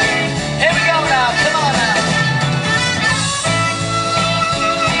yeah, here we go now, come on now.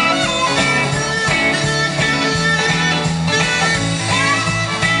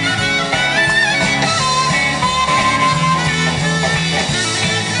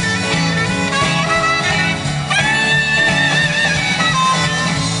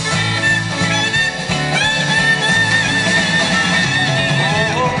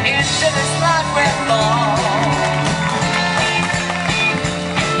 Into this life we're born,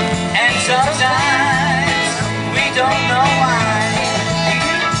 and sometimes we don't know why.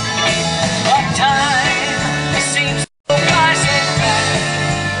 But time seems to go by so fast,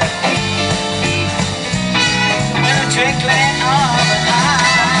 with a twinkling of an eye.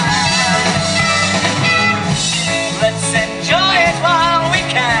 Let's enjoy it while we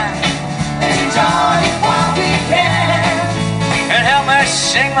can, enjoy it while we can, and help me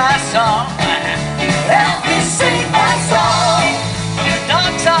sing my song, help me sing my song, from the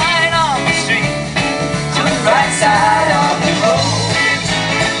dark side of the street to the bright side of the road,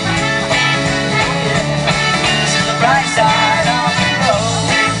 to the bright side of the road,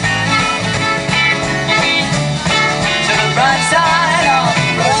 to the bright side of the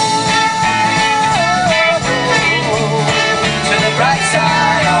road, to the bright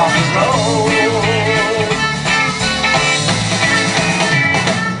side of the road.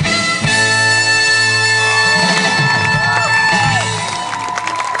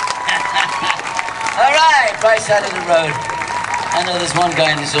 Bright side of the road. I know there's one guy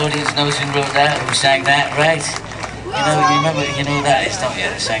in this audience knows who wrote that, who sang that, right? You know who that is, don't you?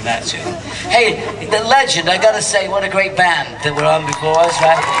 Who sang that too. Hey, the legend, I gotta say, what a great band that were on before us,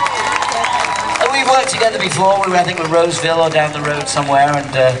 right? We worked together before. We were, I think, with Roseville or down the road somewhere,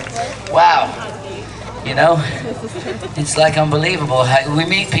 and wow. You know, it's like unbelievable. We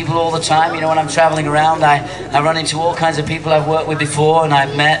meet people all the time. You know, when I'm traveling around, I run into all kinds of people I've worked with before and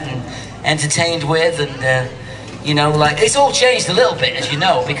I've met and entertained with, and you know, like, it's all changed a little bit, as you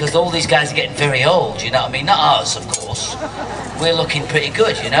know, because all these guys are getting very old, you know what I mean? Not us, of course. We're looking pretty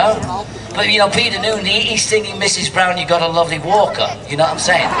good, you know? But, you know, Peter Noon, he's singing Mrs. Brown, You Got a Lovely Walker, you know what I'm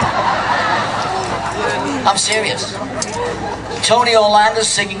saying? I'm serious. Tony Orlando's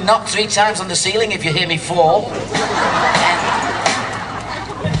singing Knock 3 Times on the Ceiling, If You Hear Me Fall.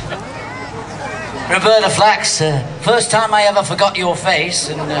 And Roberta Flack's First Time I Ever Forgot Your Face,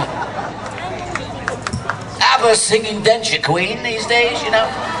 and ABBA's singing Denture Queen these days, you know.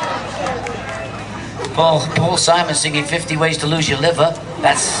 Paul Simon singing 50 Ways to Lose Your Liver.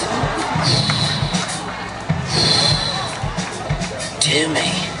 That's... Dear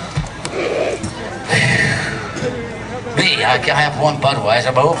me. Me, I have one Budweiser,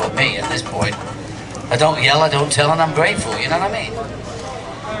 I'm over me at this point. I don't yell, I don't tell, and I'm grateful, you know what I mean?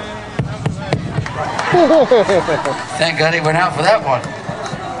 Thank God he went out for that one.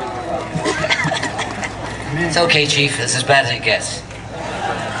 It's okay, Chief, it's as bad as it gets.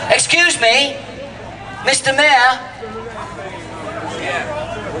 Excuse me, Mr. Mayor?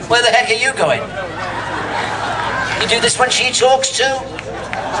 Where the heck are you going? You do this when she talks too?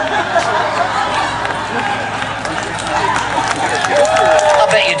 I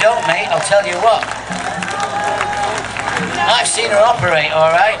bet you don't, mate, I'll tell you what. I've seen her operate, all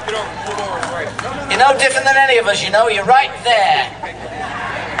right? You're no different than any of us, you know, you're right there.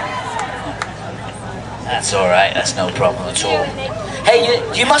 That's all right, that's no problem at all. Hey,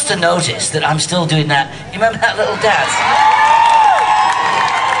 you must have noticed that I'm still doing that. You remember that little dance?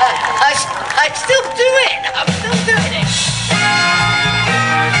 I still do it. I'm still doing it.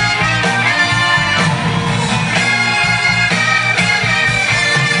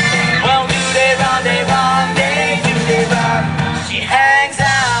 Well, do-de-ron-de-ron-de-do-de-ron. She hangs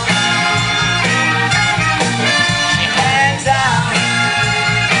out. She hangs out.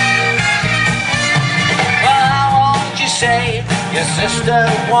 Well, how won't you say your sister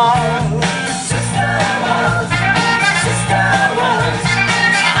was? Sister was. Sister was.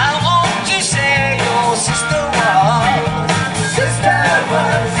 How won't you say your sister was? Sister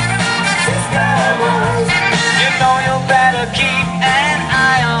was. Sister was. You know you better keep an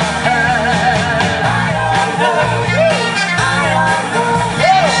eye on her. Eye on her. Eye on her.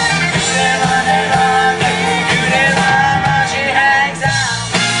 Do-de-ron-de-ron-de, she hangs out.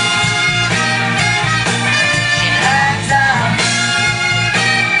 She hangs out.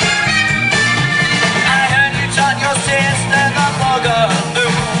 I heard you taught your sister the boogaloo.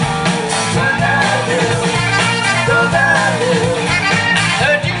 Boogaloo. Boogaloo. I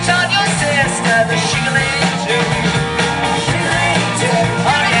heard you taught your sister the shilling too. Shilling too.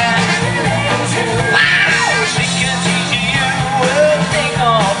 Oh yeah. Shilling too. Wow. She can teach you a thing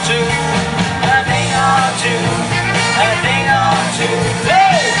or two. A thing or two. A thing or two.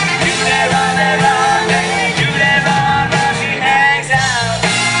 Hey! Do-de-ron-de-ron-de, do-de-ron-ron, she hangs out.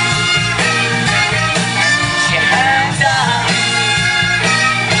 She hangs out.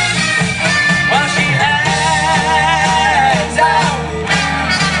 Well, she hangs out.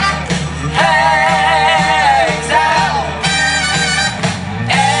 Hangs out.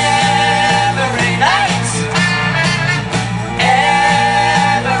 Every night.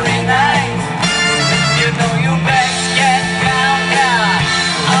 Every night. You know you best get down,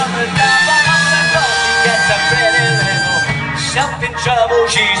 yeah. On the top of the floor, she gets a pretty little self in trouble.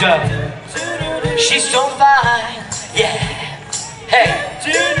 She's so fine, yeah. Hey,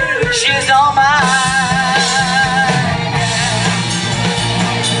 she's all mine.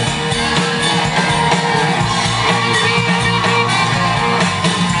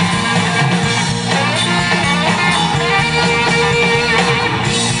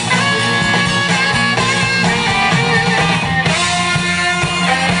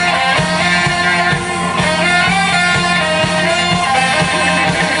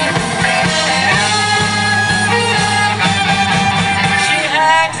 She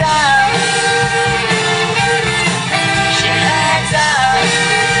hangs out. She hangs out.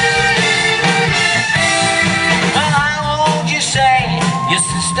 Well, how old you say your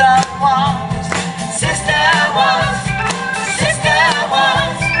sister was? Sister was. Sister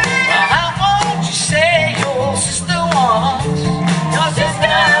was. Well, how old you say your sister was? Your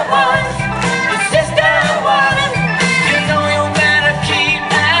sister was. Your sister was. You know you better keep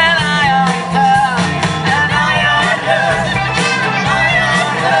an eye on her. An eye on her. An eye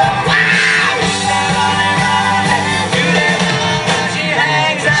on her. Wow! She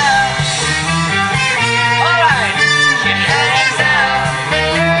hangs out. All right. She hangs out.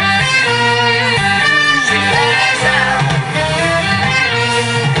 She hangs out.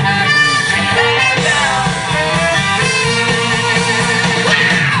 She hangs out.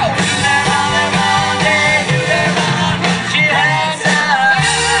 Wow! She hangs out.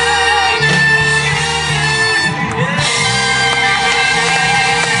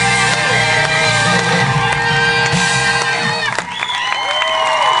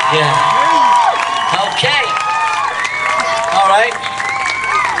 Yeah. Okay. All right.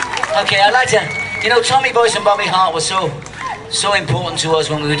 Okay, I'd like to, you know, Tommy Boyce and Bobby Hart were so important to us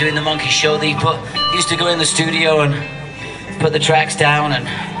when we were doing the Monkees show. They used to go in the studio and put the tracks down, and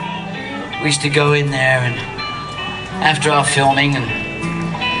we used to go in there and after our filming and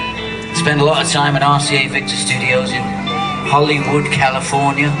spend a lot of time at RCA Victor Studios in Hollywood,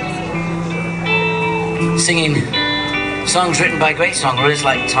 California, singing songs written by great songwriters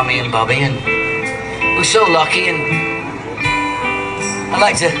like Tommy and Bobby, and we're so lucky. And I'd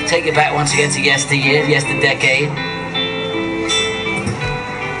like to take it back once again to yesteryear, yesterdecade.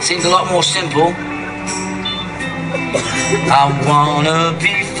 Seems a lot more simple. I wanna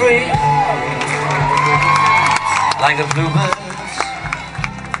be free, like the bluebirds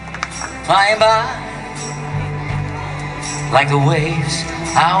flying by, like the waves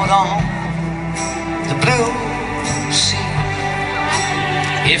out on the blue sea.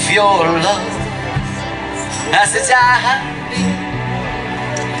 If your love has to tie me,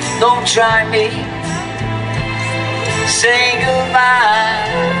 don't try me, say goodbye.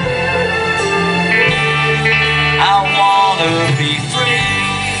 I wanna be free,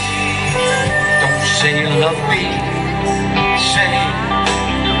 don't say you love me, say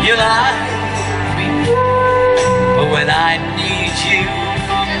you like me, but when I need you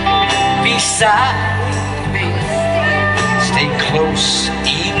beside me, stay close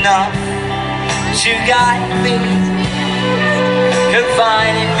enough to guide me,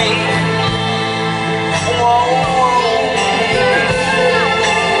 confide in me. Whoa, whoa.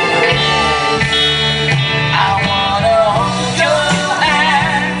 I wanna hold your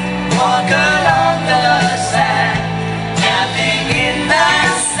hand, walk along the sand, nothing in the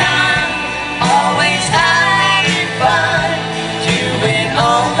sun, always having fun, doing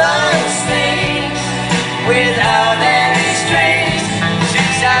all those things without any strings to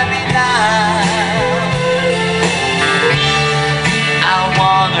tie me down. I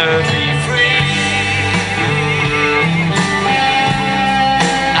wanna be free.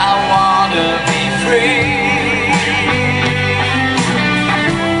 I wanna be free.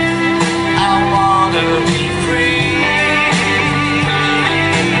 I wanna be free.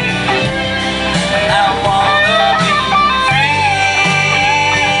 I wanna be free.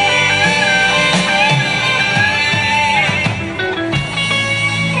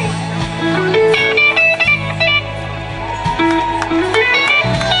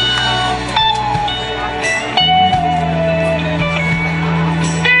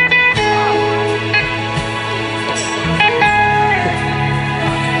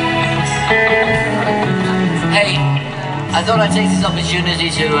 Hey, I thought I'd take this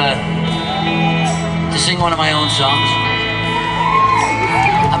opportunity to sing one of my own songs.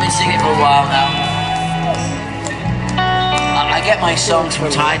 I've been singing for a while now. I get my songs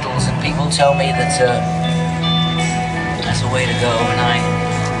from titles, and people tell me that that's the way to go. And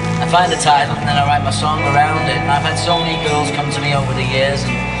I find the title, and then I write my song around it. And I've had so many girls come to me over the years,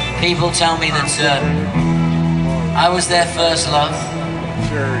 and people tell me that I was their first love.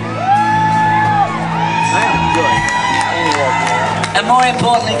 And more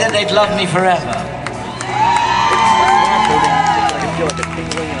importantly, that they'd love me forever.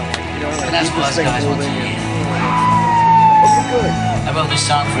 And that's what us guys want to hear. I wrote this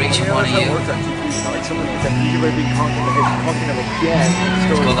song for each and one of you. It's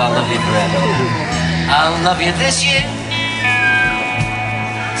called I'll Love You Forever. I'll love you this year.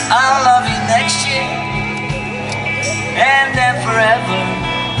 I'll love you next year. And then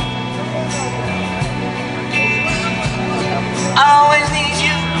forever. I always need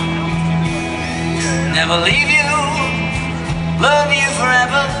you, never leave you, love you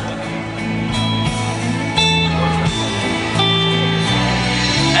forever.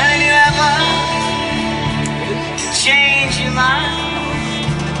 And if you ever change your mind,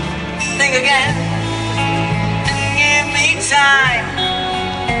 think again and give me time.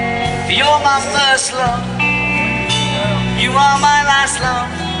 You're my first love, you are my last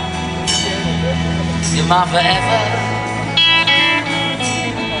love, you're my forever.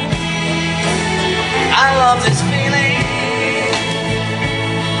 I love this feeling,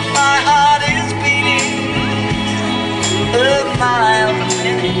 my heart is beating a mile a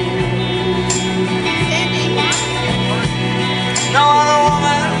minute. No other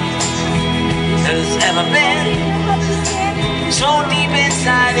woman has ever been so deep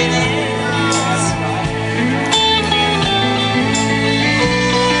inside it is.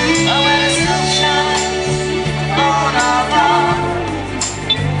 Oh, when the sun shines on our love,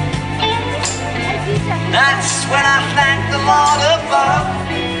 that's when I thank the Lord above.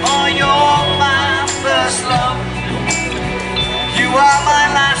 Oh, you're my first love, you are my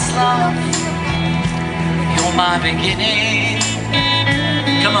last love, you're my beginning.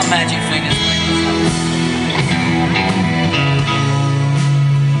 Come on, magic fingers, please.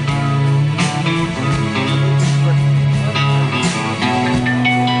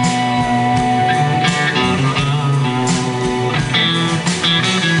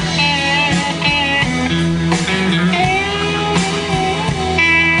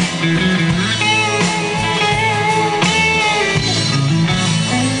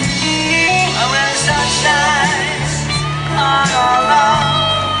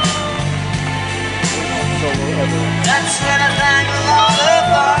 That's when I thank the Lord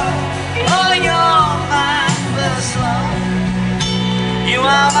above. Oh, you're my first love, you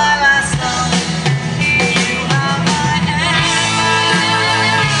are my last love, you are my everlasting love.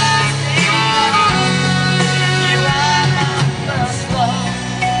 You are my first love,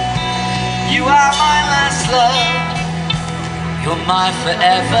 you are my last love, you're my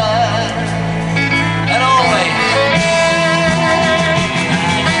forever and always.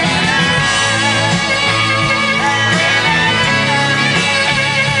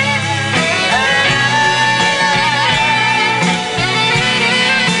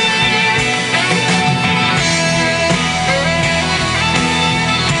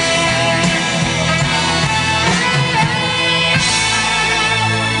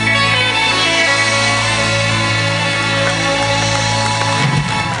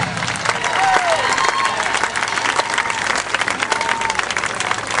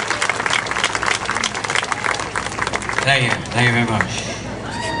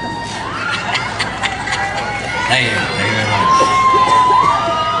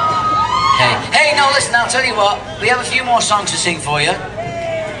 I'll tell you what, we have a few more songs to sing for you.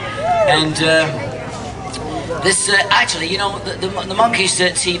 And this, actually, you know, the Monkees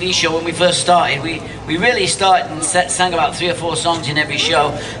TV show, when we first started, we really started and sang about 3 or 4 songs in every show.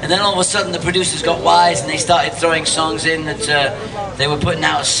 And then all of a sudden the producers got wise and they started throwing songs in that they were putting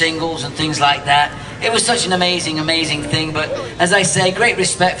out as singles and things like that. It was such an amazing, amazing thing. But as I say, great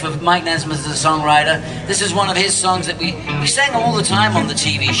respect for Mike Nesmith as a songwriter. This is one of his songs that we sang all the time on the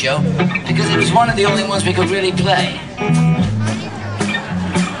TV show because it was one of the only ones we could really play.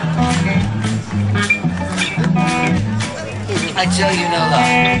 I tell you no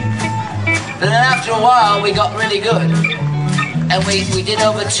lie. But then after a while we got really good. And we did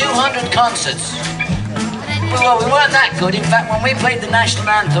over 200 concerts. Well, we weren't that good. In fact, when we played the national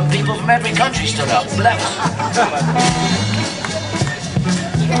anthem, people from every country stood up. But that was...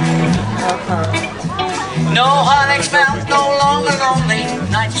 No heartaches found, no longer lonely.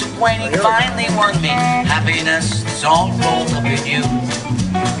 Nights of waiting finally won me. Happiness is all rolled up in you.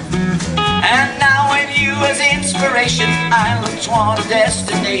 And now with you as inspiration, I look toward a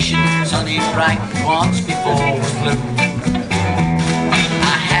destination, sunny bright once before was blue.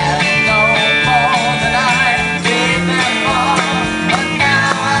 I had no more than I did before, but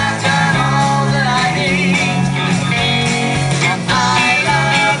now I've done all that I need. I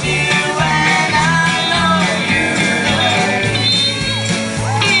love you and I know you love me.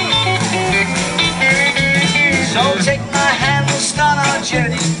 So take my hand, we'll start our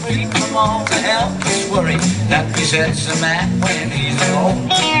journey, free from all the helpless worry that besets a man when he's alone.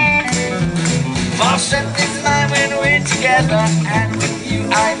 For something's mine when we're together, and with you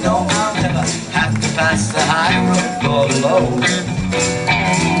I know I'll never have to pass the high road all alone. I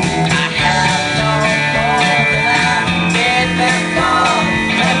have no more than I did before,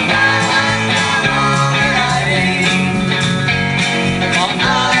 but now I've done all that I need. For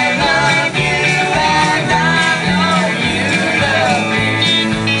I love you and I know you love me.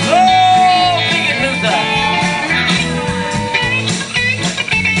 Oh, Big and Luther.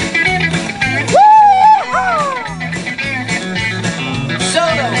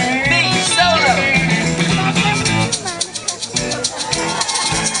 Solo, me, solo.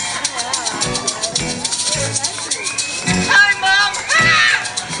 Hi, Mom.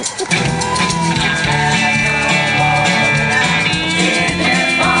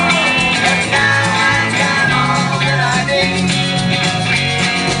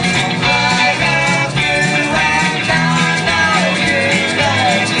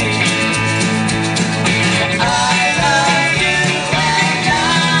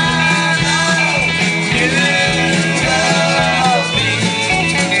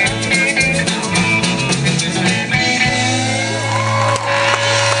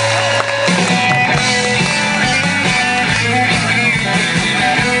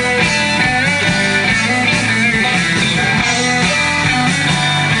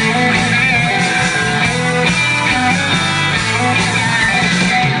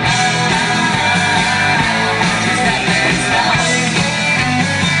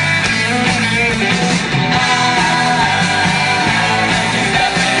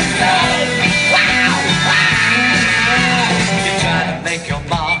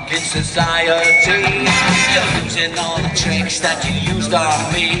 Society, you're losing all the tricks that you used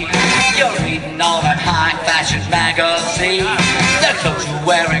on me. You're reading all that high fashion magazine. The clothes you're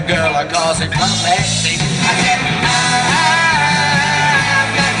wearing, girl, are causing complexity. I said,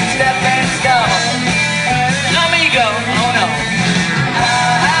 I've got to step and stone. Amigo, oh no.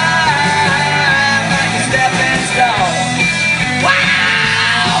 I've got to step and stone.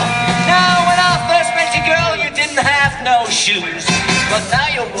 Wow! Now when I first met you, girl, you didn't have no shoes. But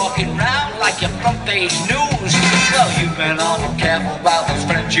now you're walking around like you're front page news. Well, you've been awful careful about those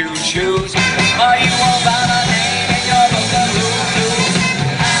French shoes. Are you all about a name and you're looking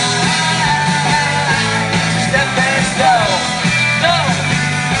step and stone. No,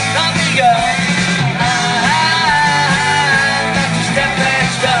 not me, girl. Step and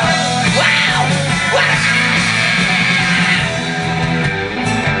stone. Wow, wow.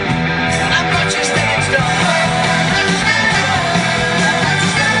 I'm not your stepping stone.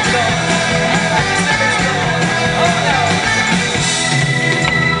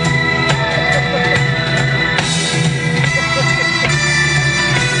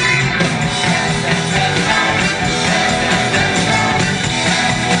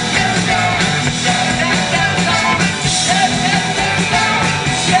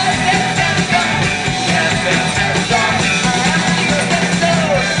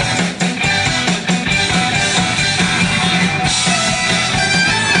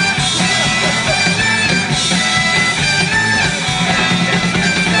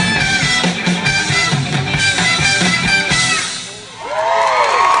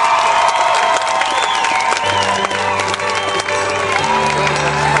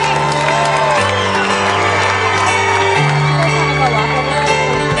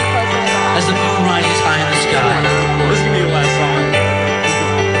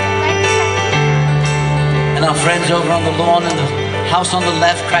 friends over on the lawn and the house on the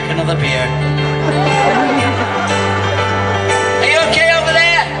left crack another beer. Are you okay over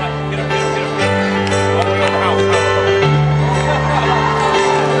there?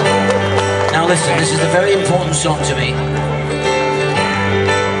 Now listen, this is a very important song to me.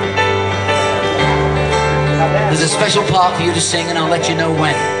 There's a special part for you to sing and I'll let you know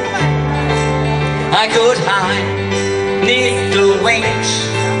when. I could hide neath the wings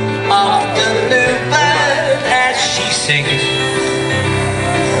of the bluebird as she sings.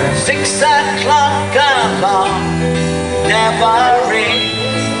 6 o'clock alarm never rings,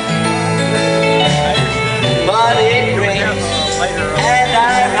 but it rings and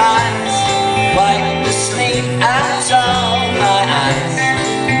I rise, wipe the sleep out of my eyes.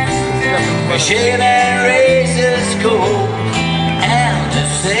 Shave and razors cool and to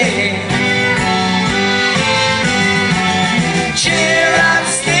sing. Cheer up,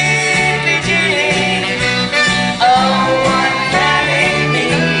 sleepy Jean. Oh, what can it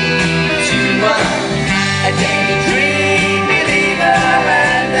mean to a daydream believer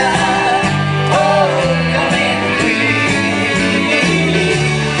and a homecoming queen?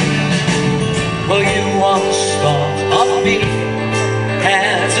 Well, you once thought of me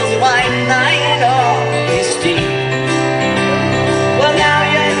as a white knight on his steed. Well, now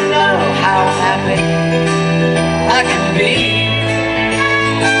you know how happy I can be.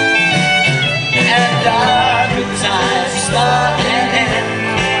 And our good times start and end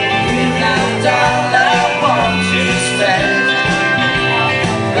without all I want to spend.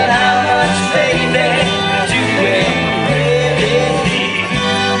 But how much, baby, do we really need?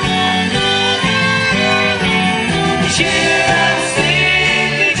 Cheer up,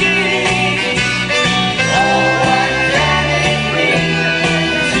 sleepy Jean. Oh, what can it mean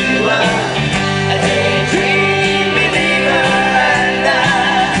to a daydream believer and a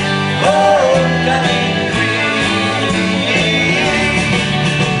homecoming queen?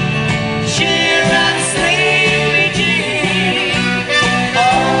 Cheer up, sleepy Jean.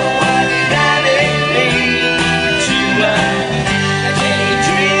 Oh, what can it mean to a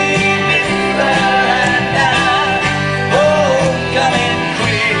daydream believer and a homecoming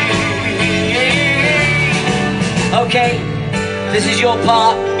queen? Okay, this is your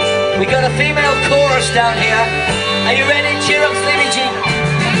part. We got a female chorus down here. Are you ready? Cheer up, sleepy Jean.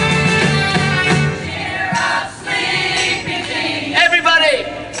 Everybody!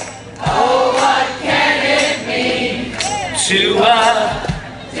 Oh, what can it mean to a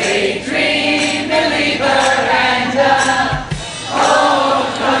daydream believer and a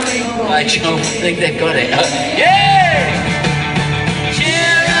homecoming queen? I don't think they've got it. Yeah!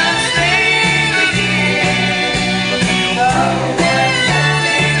 Cheer up, sleepy Jean. Oh, what can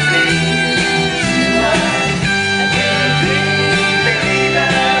it mean to a daydream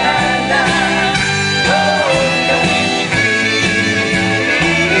believer and a homecoming queen?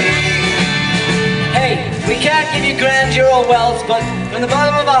 Hey, we can't give you grandeur or wealth, but from the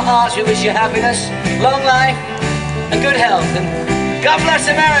bottom of our hearts we wish you happiness, long life, and good health, and God bless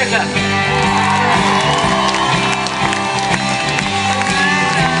America!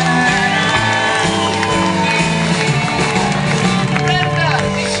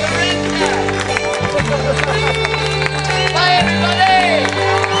 Bye, everybody!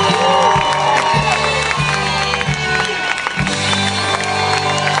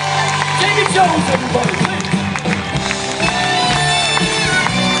 Take it, Jones, everybody, please!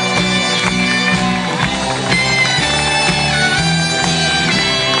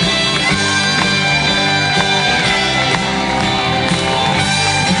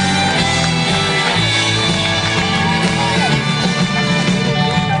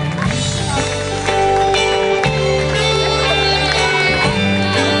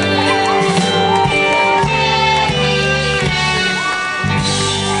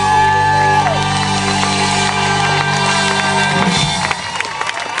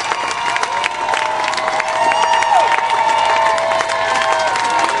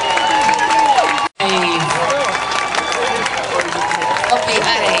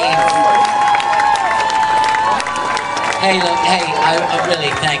 Hey, look, hey, I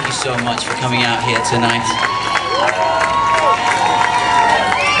really thank you so much for coming out here tonight.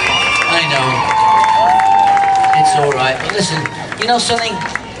 I know, it's all right, but listen, you know something?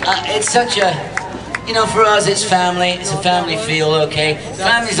 It's such a, you know, for us it's family, it's a family feel, okay?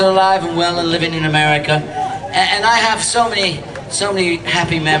 Families are alive and well and living in America, and I have so many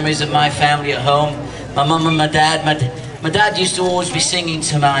happy memories of my family at home. My mum and my dad. My dad used to always be singing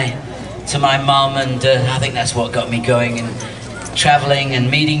to my mum, and I think that's what got me going and traveling and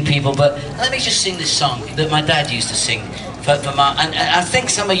meeting people. But let me just sing this song that my dad used to sing for mum. And I think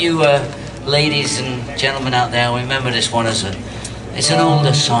some of you ladies and gentlemen out there remember this one as it's an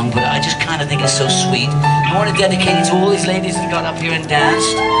older song, but I just kind of think it's so sweet. I want to dedicate it to all these ladies that got up here and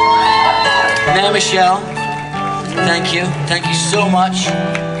danced. Now, Michelle, thank you so much.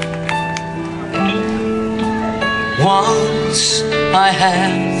 Once I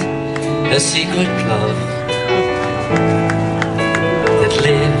had a secret love that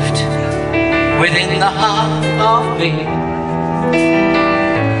lived within the heart of me.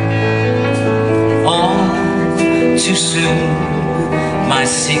 All too soon, my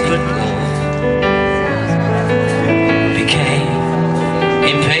secret love became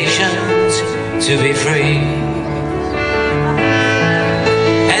impatient to be free.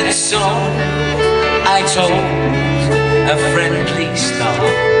 And so I told a friendly star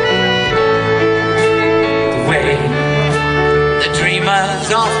the way the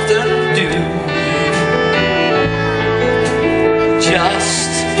dreamers often do,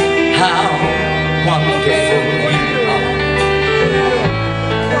 just how wonderful you are,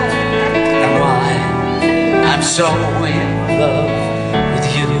 and why I'm so in love with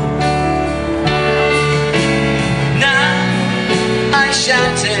you. Now I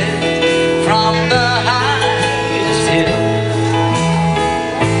shouted from the highest hill,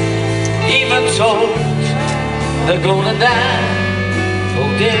 even told the golden daffodil,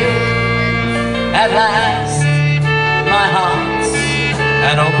 at last my heart's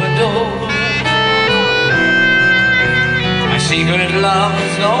an open door. My secret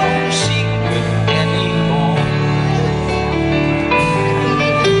love's no secret anymore.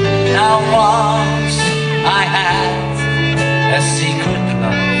 Now once I had a secret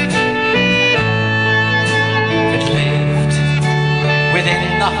love that lived within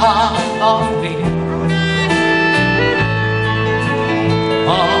the heart of me.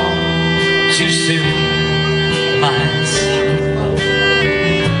 All too soon, my secret love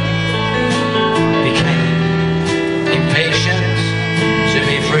became impatient to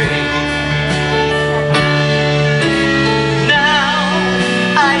be free. Now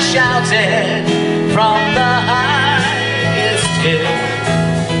I shouted from the highest hill,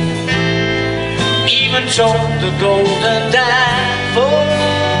 even told the golden daffodil,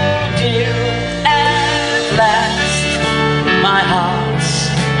 at last my heart's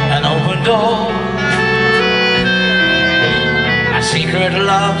an open door. My secret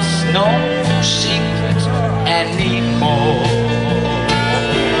love's no secret anymore.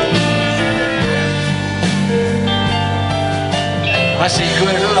 My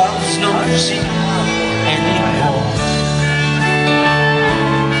secret love's no secret anymore.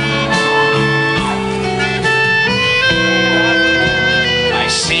 My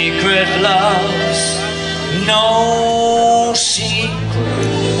secret love's no secret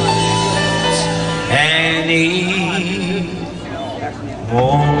anymore.